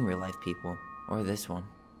them being real-life people. Or this one.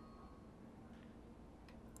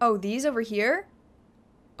 Oh, these over here?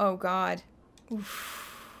 Oh, God. Oof.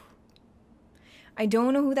 I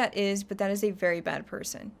don't know who that is, but that is a very bad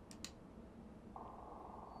person.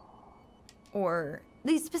 Or...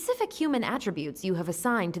 The specific human attributes you have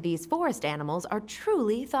assigned to these forest animals are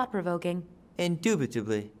truly thought-provoking.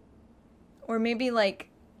 Indubitably. Or maybe, like,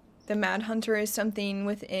 the Mad Hunter is something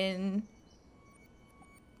within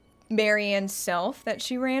Marianne's self that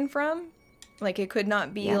she ran from. Like, it could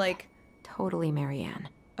not be, like... Totally Marianne.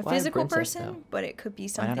 A physical person, but it could be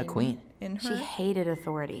something Why not a queen? In her. She hated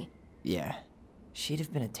authority. Yeah. She'd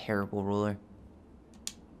have been a terrible ruler.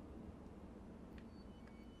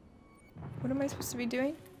 What am I supposed to be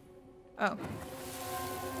doing? Oh.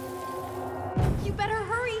 You better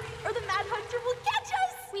hurry, or the Mad Hunter will catch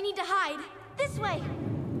us! We need to hide. This way!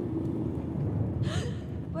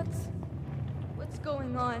 What's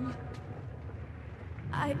going on?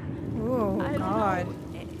 Oh, I don't God. know.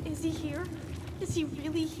 Is he here? Is he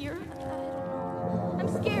really here? I'm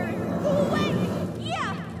scared. Go away!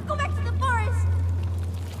 Yeah! Go back to the forest!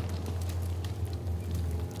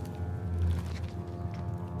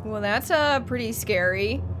 Well, that's pretty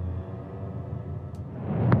scary.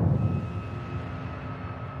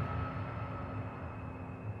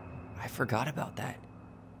 I forgot about that.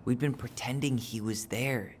 We'd been pretending he was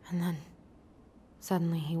there. And then,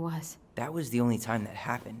 suddenly he was. That was the only time that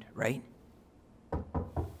happened, right?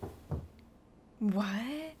 What?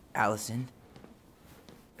 Alyson.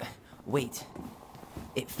 Wait.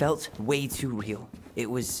 It felt way too real. It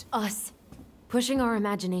was... Us. Pushing our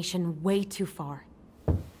imagination way too far.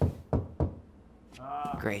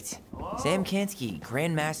 Great. Sam Kansky,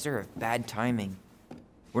 Grandmaster of Bad Timing.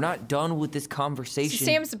 We're not done with this conversation. So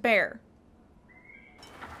Sam's the bear.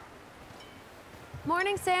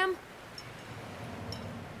 Morning, Sam.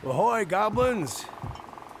 Ahoy, goblins!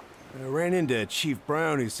 I ran into Chief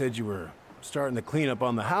Brown, who said you were starting the cleanup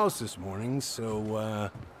on the house this morning,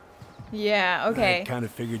 so, Yeah, okay. I kind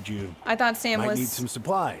of figured you I thought Sam might was need some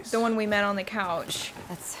supplies. the one we met on the couch.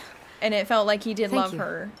 That's... And it felt like he did Thank love you.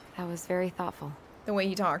 her, That was very thoughtful. the way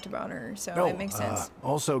he talked about her, so Oh, it makes sense.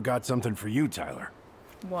 also got something for you, Tyler.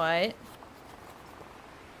 What?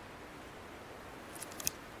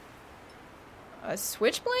 A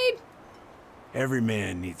switchblade? Every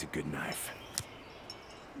man needs a good knife.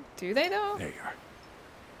 Do they, though? There you are.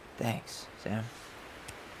 Thanks, Sam.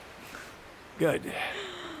 Good.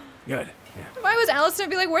 Good. Yeah. Why was Alyson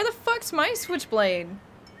be like, where the fuck's my switchblade?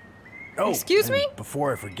 Oh, Excuse and me?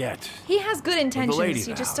 before I forget, He has good intentions, lady he of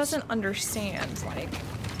the just house. doesn't understand, like...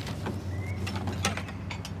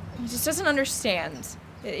 He just doesn't understand.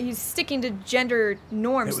 He's sticking to gender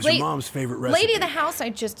norms. it was your mom's favorite recipe. Lady of the house, I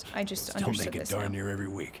just Still understood make it this darn now. near every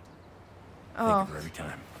week. Oh, Think of her every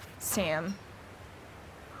time. Sam.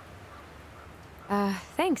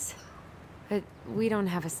 Thanks. But we don't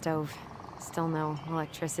have a stove. Still no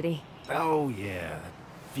electricity. Oh yeah, that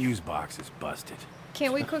fuse box is busted.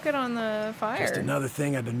 Can't we cook it on the fire? Just another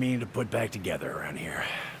thing I've been meaning to put back together around here.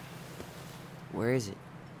 Where is it?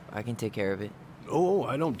 I can take care of it. Oh,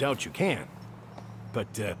 I don't doubt you can. But,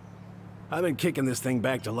 I've been kicking this thing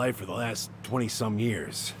back to life for the last 20-some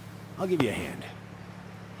years. I'll give you a hand.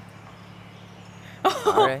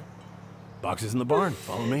 All right. Box is in the barn.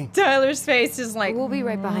 Follow me. Tyler's face is like... We'll be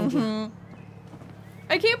right behind you.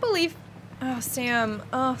 I can't believe... Oh, Sam.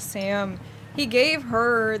 Oh, Sam. He gave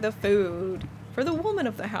her the food for the woman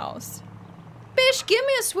of the house. Bish, give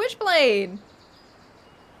me a switchblade.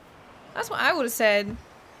 That's what I would have said.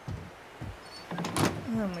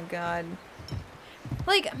 Oh my god.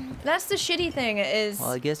 Like, that's the shitty thing is... Well,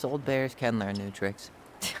 I guess old bears can learn new tricks.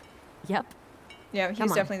 Yep. Yeah, he's Come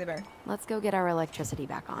on. definitely the bear. Let's go get our electricity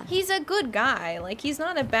back on. He's a good guy. Like, he's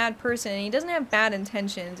not a bad person. He doesn't have bad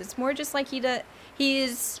intentions. It's more just like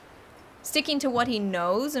he's sticking to what he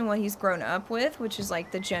knows and what he's grown up with, which is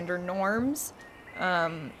like the gender norms.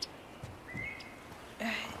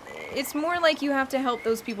 It's more like you have to help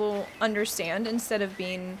those people understand instead of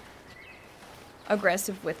being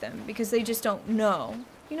aggressive with them because they just don't know.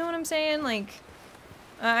 You know what I'm saying? Like,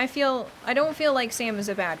 I don't feel like Sam is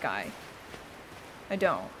a bad guy. I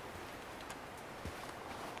don't.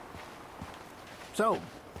 So,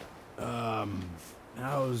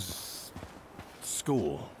 how's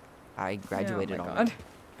school? I graduated Oh my on God.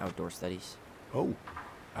 outdoor studies. Oh,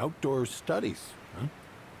 outdoor studies, huh?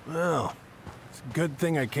 Well, it's a good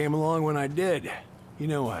thing I came along when I did. You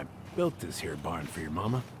know, I built this here barn for your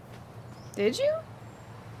mama. Did you?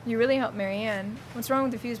 You really helped Marianne. What's wrong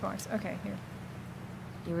with the fuse box? Okay, here.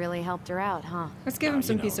 You really helped her out, huh? Let's give Now, him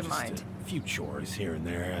some you know, peace of just mind. A few chores here and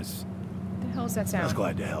there. The hell is that I was sound?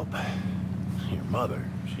 glad to help. Your mother,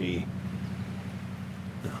 she...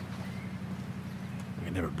 No. I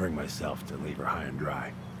could never bring myself to leave her high and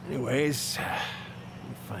dry. Anyways, let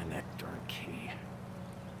me find that darn key.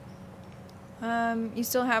 You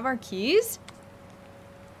still have our keys?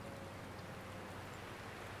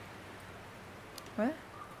 What?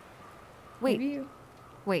 Wait, Maybe you...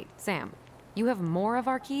 wait, Sam. You have more of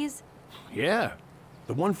our keys? Yeah.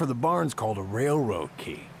 The one for the barn's called a railroad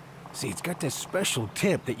key. See, it's got this special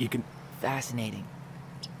tip that you can... Fascinating.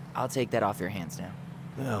 I'll take that off your hands now.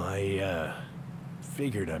 Well, I,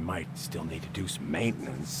 figured I might still need to do some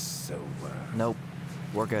maintenance, so, Nope.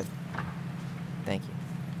 We're good. Thank you.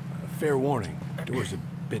 fair warning. Door's a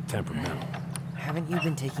bit temperamental. Haven't you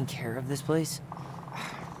been taking care of this place?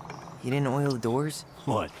 You didn't oil the doors?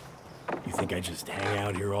 What? You think I just hang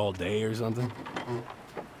out here all day or something?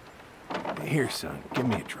 Here, son, give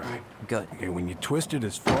me a try. Good. Okay, when you twist it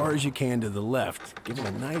as far as you can to the left, give it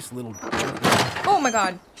a nice little jerk. Oh my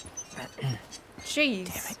god. Jeez.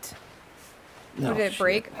 Damn it. Oh, did it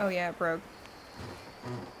break? Oh yeah, it broke.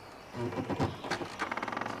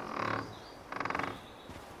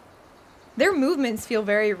 Their movements feel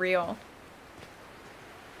very real.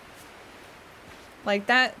 Like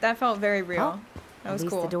that felt very real. Well, That was at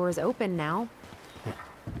least cool. the door is open now.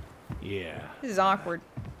 Yeah. This is awkward.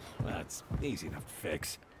 That's easy enough to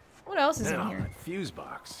fix. What else is in Now, here? that fuse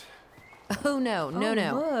box. Oh no, no, Oh,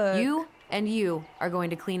 no. look. You and you are going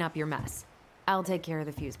to clean up your mess. I'll take care of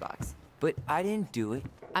the fuse box. But I didn't do it.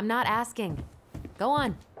 I'm not asking. Go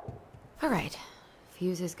on. All right.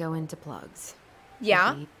 Fuses go into plugs.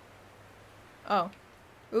 Yeah. Repeat. Oh.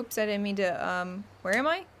 Oops, I didn't mean to, where am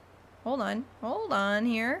I? Hold on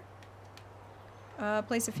here.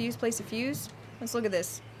 Place a fuse, place a fuse. Let's look at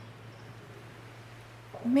this.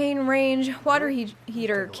 Main range, water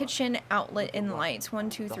heater, kitchen, outlet, and lights. 1,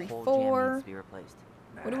 2, The 3, whole jam 4. needs to be replaced.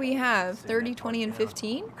 What do we have? 30, 20, and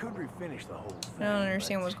 15? You could refinish the whole thing. I don't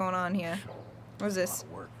understand what's going on here. What's this?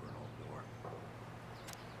 Work for an old door.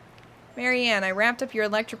 Marianne, I wrapped up your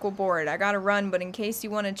electrical board. I gotta run, but in case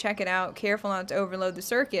you want to check it out, careful not to overload the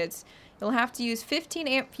circuits. You'll have to use 15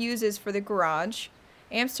 amp fuses for the garage.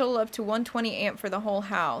 Amps total up to 120 amp for the whole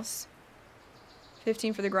house.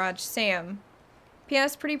 15 for the garage. Sam.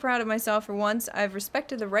 P.S. Pretty proud of myself for once. I've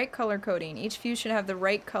respected the right color coding. Each fuse should have the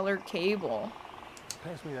right color cable.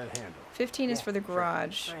 Pass me that handle. 15 is for the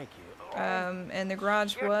garage. Thank you. And the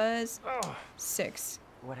garage was 6.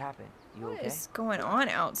 What happened? You What okay? is going on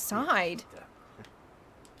outside?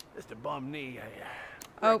 Just a bum knee.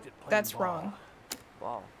 Oh, wrecked it playing that's ball. wrong.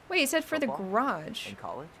 Ball. Wait, it said for the Football? garage. In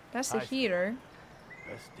college? That's the High school. heater.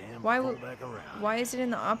 Best damn Why pull would- back around. Why is it in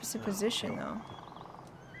the opposite position though?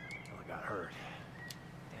 Till I got hurt.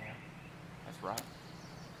 Damn. That's rough.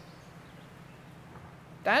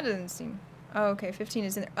 That doesn't seem... Oh, okay, 15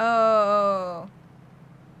 is in there. Oh.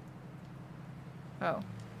 Oh.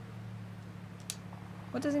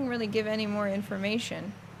 What doesn't really give any more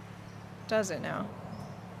information? Does it now?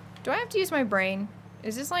 Do I have to use my brain?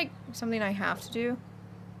 Is this like something I have to do?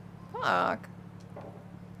 Fuck.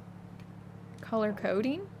 Color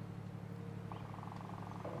coding?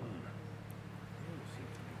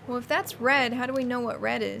 Well, if that's red, how do we know what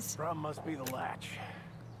red is? Problem must be the latch.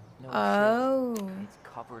 No Oh. shit. It's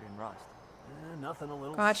covered in rust. Nothing a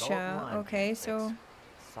little salt and Gotcha. lime Okay, can't so fix.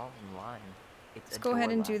 Salt and lime. It's let's a go ahead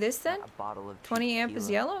door and do latch, this then. not a bottle of 20 amp is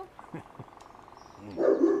tequila. yellow?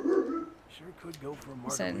 Sure could go for a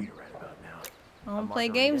Listen. margarita right about now. I don't A play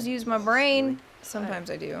margarita? games, use my brain. Sometimes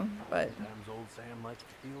I do, but Sometimes old Sam likes to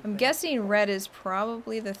feel I'm things. guessing red is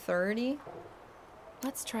probably the 30.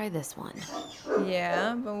 Let's try this one.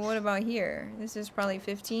 Yeah, but what about here? This is probably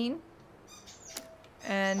 15.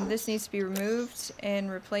 And this needs to be removed and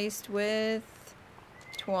replaced with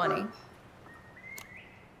 20. Here,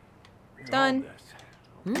 Done.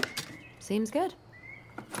 hold this. Seems good.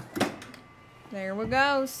 There we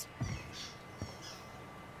goes.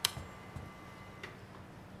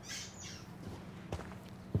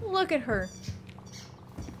 Look at her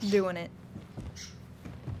doing it.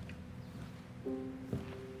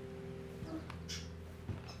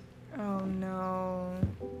 Oh no.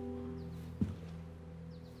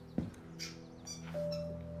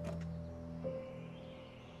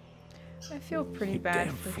 I feel pretty You bad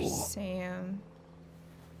damn for fool. Sam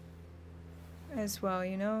as well,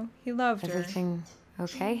 you know? He loved her. Everything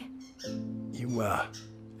okay?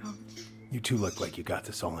 You two look like you got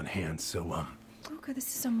this all in hand, so, Luka,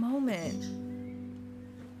 this is a moment.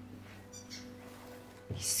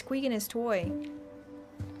 He's squeaking his toy.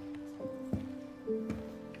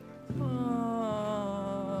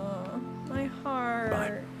 Oh, my heart.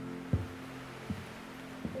 Bye.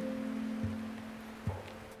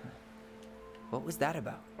 What was that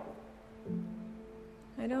about?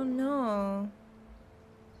 I don't know.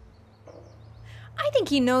 I think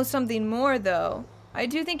he knows something more, though. I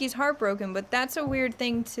do think he's heartbroken, but that's a weird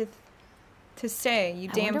thing to say. You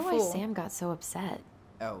damn I wonder fool. why Sam got so upset.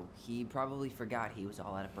 Oh, he probably forgot he was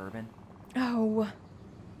all out of bourbon. Oh.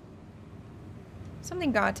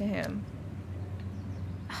 Something got to him.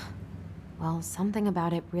 Well, something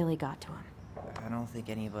about it really got to him. I don't think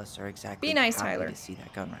any of us are exactly Be nice, happy Tyler. to see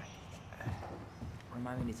that gun rack.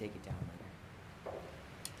 Remind me to take it down later.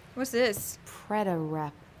 What's this?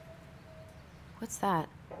 Preda-rep. What's that?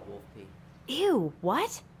 Wolf pee. Ew,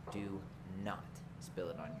 what? Do not spill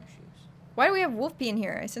it on your shoes. Why do we have Wolfie in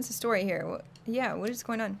here? I sense a story here. Yeah, what is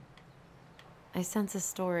going on? I sense a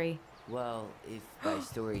story. Well, if by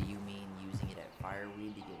story you mean using it at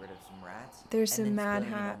fireweed to get rid of some rats. There's and some then mad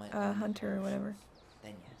spilling it on my own hunter or whatever.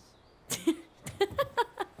 Then yes.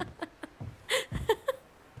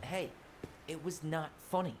 Hey, it was not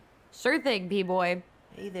funny. Sure thing, B-boy.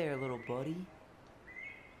 Hey there, little buddy.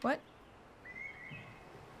 What?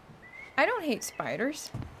 I don't hate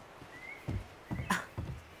spiders.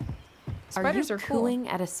 Spiders are are you cool. cooing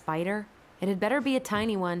at a spider? It had better be a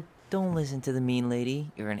tiny one. Don't listen to the mean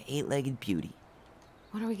lady. You're an 8-legged beauty.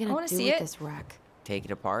 What are we I gonna wanna do see with it. this wreck? Take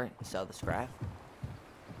it apart and sell the scrap.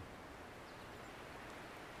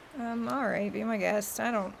 Alright, be my guest.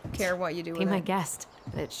 I don't care what you do Be with my it. guest.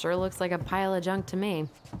 It sure looks like a pile of junk to me.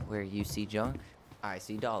 Where you see junk, I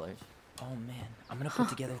see dollars. Oh man, I'm gonna put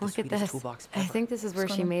together the Look at sweetest this. toolbox I ever. think this is where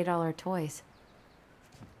What's she going on? made all her toys.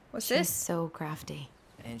 What's She's this? so crafty.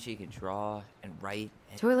 And she can draw and write.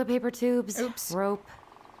 And Toilet paper tubes, Oops. rope,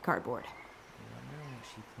 cardboard. I wonder what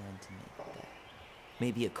she planned to make with that.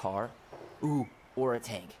 Maybe a car? Ooh, or a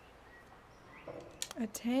tank. A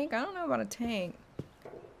tank? I don't know about a tank.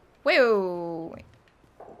 Wait, wait.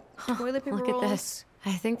 Toilet paper Look rolls. at this.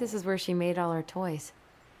 I think this is where she made all her toys.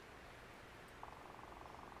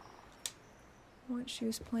 What she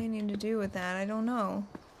was planning to do with that, I don't know.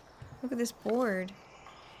 Look at this board.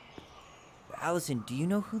 Alyson, do you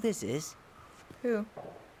know who this is? Who?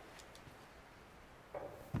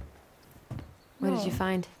 What did you No.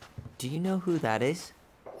 find? Do you know who that is?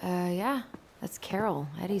 Yeah. That's Carol,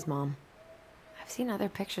 Eddie's mom. I've seen other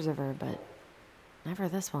pictures of her, but never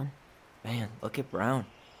this one. Man, look at Brown.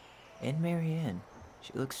 And Marianne.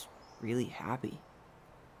 She looks really happy.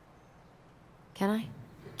 Can I?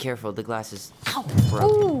 Careful, the glass is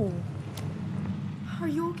broken. Ooh! Are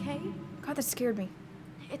you okay? God, that scared me.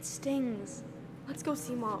 It stings. Let's go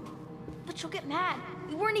see Mom. But she'll get mad.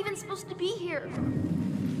 We weren't even supposed to be here.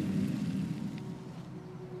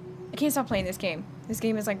 I can't stop playing this game. This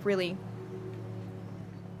game is like really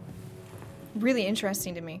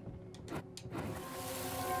interesting to me.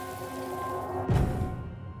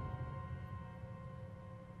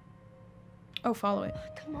 Oh, follow it.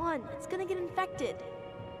 Come on, it's gonna get infected.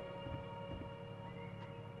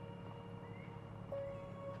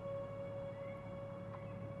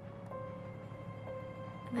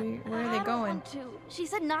 Where are I they don't going? want to. She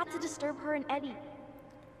said not to disturb her and Eddie.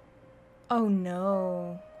 Oh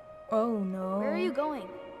no. Oh no. Where are you going?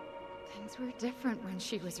 Things were different when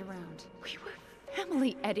she was around. We were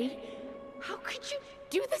family, Eddie. How could you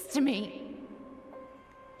do this to me?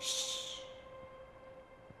 Shh.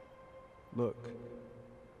 Look.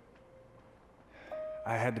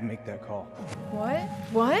 I had to make that call. What?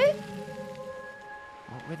 What?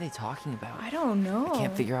 What were they talking about? I don't know. I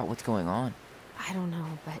can't figure out what's going on. I don't know,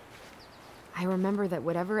 but I remember that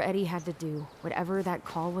whatever Eddie had to do, whatever that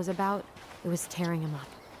call was about, it was tearing him up.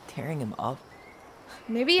 Tearing him up?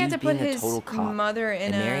 Maybe he had to was being put a his total cop, mother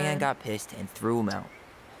in and Marianne a... got pissed and threw him out.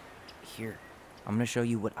 Here, I'm gonna show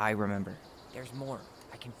you what I remember. There's more.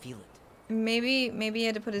 I can feel it. Maybe he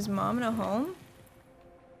had to put his mom in a home?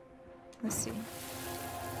 Let's see.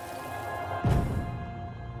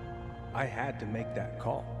 I had to make that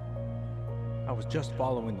call. I was just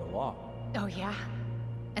following the law. Oh, yeah?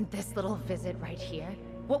 And this little visit right here?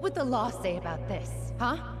 What would the law say about this,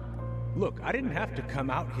 huh? Look, I didn't have to come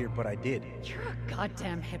out here, but I did. You're a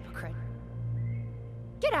goddamn hypocrite.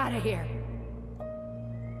 Get out of here!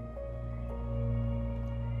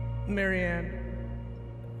 Marianne.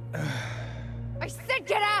 I said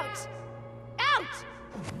get out! Out!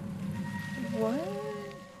 What?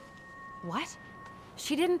 What?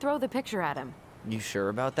 She didn't throw the picture at him. You sure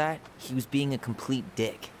about that? He was being a complete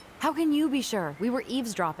dick. How can you be sure? We were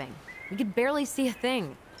eavesdropping. We could barely see a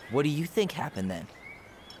thing. What do you think happened then?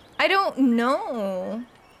 I don't know.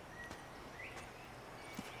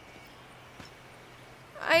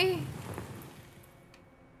 I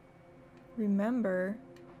remember.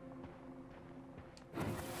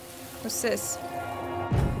 What's this?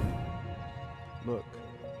 Look.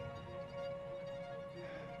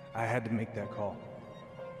 I had to make that call.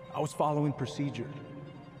 I was following procedure.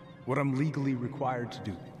 What I'm legally required to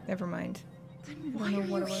do. Never mind. Then I why don't are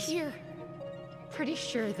know what you it was. here? Pretty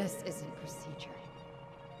sure this isn't procedure.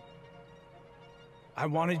 I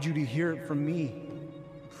wanted you to hear it from me.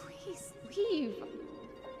 Please leave.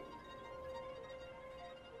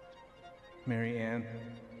 Marianne.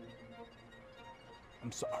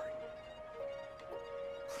 I'm sorry.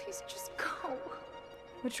 Please just go.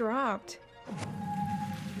 What dropped?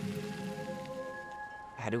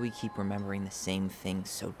 How do we keep remembering the same things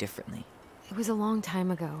so differently? It was a long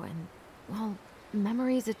time ago, and, well,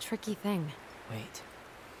 memory's a tricky thing. Wait,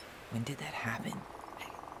 when did that happen?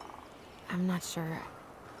 I'm not sure.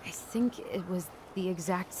 I think it was The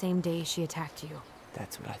exact same day she attacked you.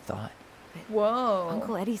 That's what I thought. Whoa.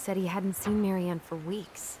 Uncle Eddie said he hadn't seen Marianne for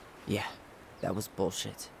weeks. Yeah, that was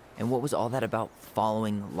bullshit. And what was all that about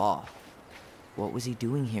following the law? What was he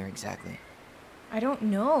doing here exactly? I don't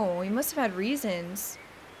know. He must have had reasons.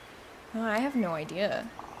 Oh, I have no idea.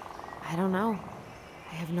 I don't know.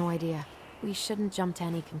 I have no idea. We shouldn't jump to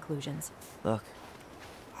any conclusions. Look,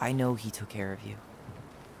 I know he took care of you,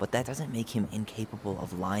 but that doesn't make him incapable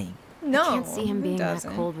of lying. No, I can't see him being that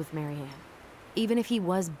doesn't. cold with Marianne. Even if he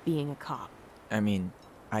was being a cop. I mean,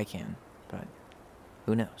 I can, but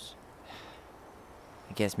who knows?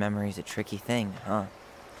 I guess memory's a tricky thing, huh?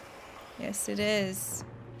 Yes, it is.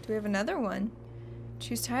 Do we have another one?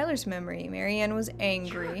 Choose Tyler's memory. Marianne was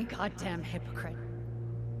angry. You're a goddamn hypocrite.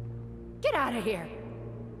 Get out of here.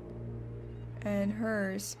 And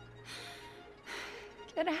hers.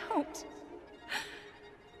 Get out.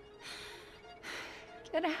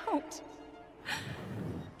 Get out.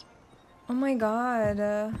 Oh my god.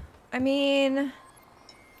 I mean...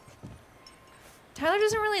 Tyler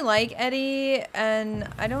doesn't really like Eddy, and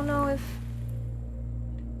I don't know if...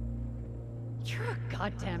 You're a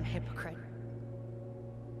goddamn hypocrite.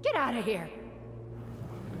 Get out of here.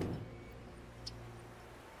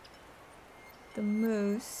 The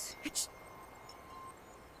moose.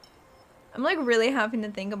 I'm like really having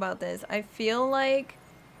to think about this. I feel like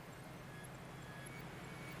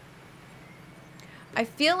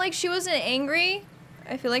she wasn't angry.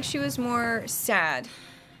 I feel like she was more sad.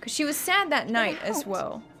 Because she was sad that night as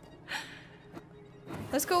well.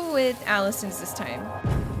 Let's go with Alyson's this time.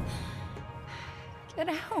 Get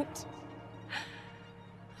out.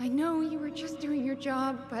 I know you were just doing your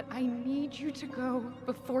job, but I need you to go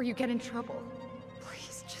before you get in trouble.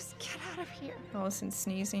 Please, just get out of here. Alyson's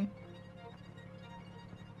sneezing.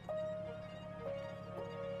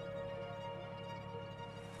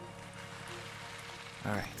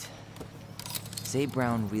 Alright. Say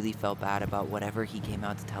Brown really felt bad about whatever he came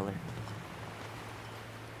out to tell her.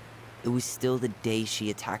 It was still the day she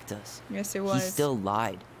attacked us. Yes, it was. He still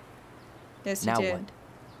lied. Yes, he now did. What?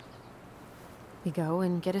 We go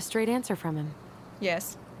and get a straight answer from him.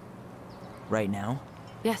 Yes. Right now?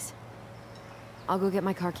 Yes. I'll go get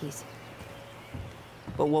my car keys.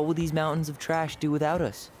 But what will these mountains of trash do without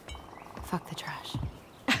us? Fuck the trash.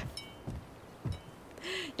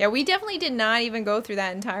 Yeah, we definitely did not even go through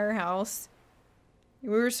that entire house. We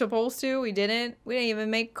were supposed to. We didn't. We didn't even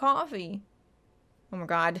make coffee. Oh my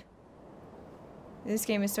god. This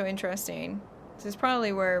game is so interesting. This is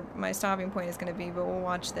probably where my stopping point is going to be, but we'll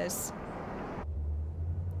watch this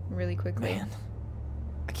really quickly. Man,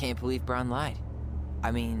 I can't believe Brown lied. I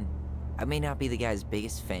mean, I may not be the guy's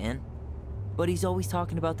biggest fan, but he's always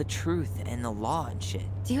talking about the truth and the law and shit.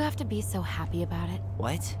 Do you have to be so happy about it?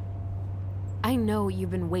 What? I know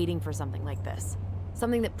you've been waiting for something like this.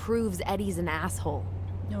 Something that proves Eddie's an asshole.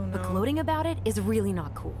 No, no. But gloating about it is really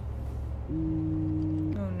not cool. Oh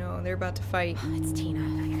no, they're about to fight. It's Tina.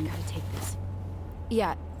 I gotta take this.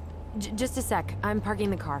 Yeah, just a sec. I'm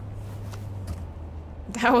parking the car.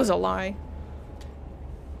 That was a lie.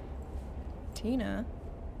 Tina?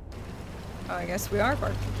 Oh, I guess we are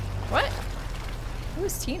parked. What? Who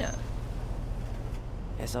is Tina?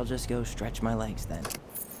 Guess I'll just go stretch my legs then.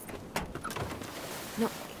 No,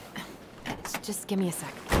 just give me a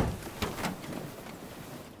sec.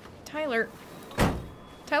 Tyler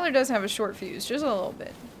does have a short fuse, just a little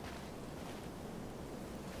bit.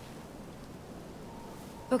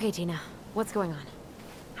 Okay, Tina, what's going on?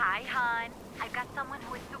 Hi, hon. I've got someone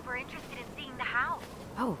who is super interested in seeing the house.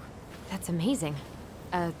 Oh, that's amazing.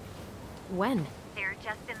 When? They're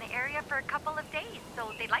just in the area for a couple of days,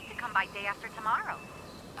 so they'd like to come by day after tomorrow.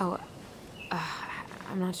 Oh,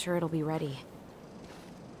 I'm not sure it'll be ready.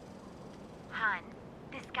 Hon,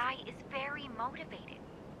 this guy is very motivated,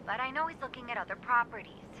 but I know he's looking at other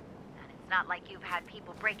properties. And it's not like you've had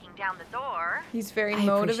people breaking down the door. He's very I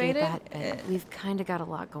motivated. appreciate that, but we've kind of got a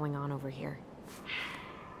lot going on over here.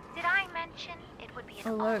 Did I mention it would be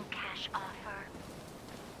an all-cash offer?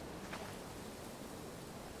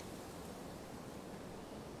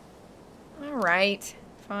 All right,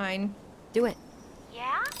 fine. Do it.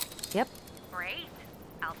 Yeah? Yep. Great.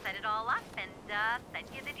 I'll set it all up and send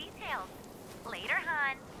you the details. Later,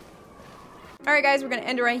 hon. All right, guys, we're gonna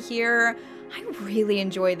end it right here. I really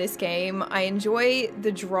enjoy this game. I enjoy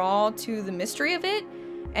the draw to the mystery of it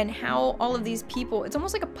and how all of these people, it's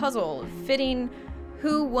almost like a puzzle, fitting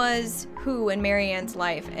who was who in Marianne's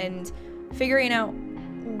life and figuring out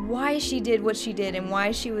why she did what she did and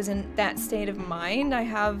why she was in that state of mind. I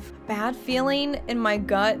have a bad feeling in my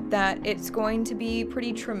gut that it's going to be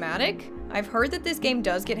pretty traumatic. I've heard that this game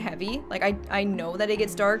does get heavy. Like, I know that it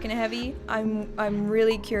gets dark and heavy. I'm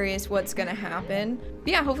really curious what's gonna happen.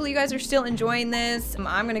 But yeah, hopefully you guys are still enjoying this.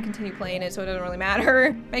 I'm gonna continue playing it, so it doesn't really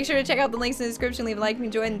matter. Make sure to check out the links in the description, leave a like if you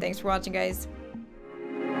enjoyed, and thanks for watching, guys.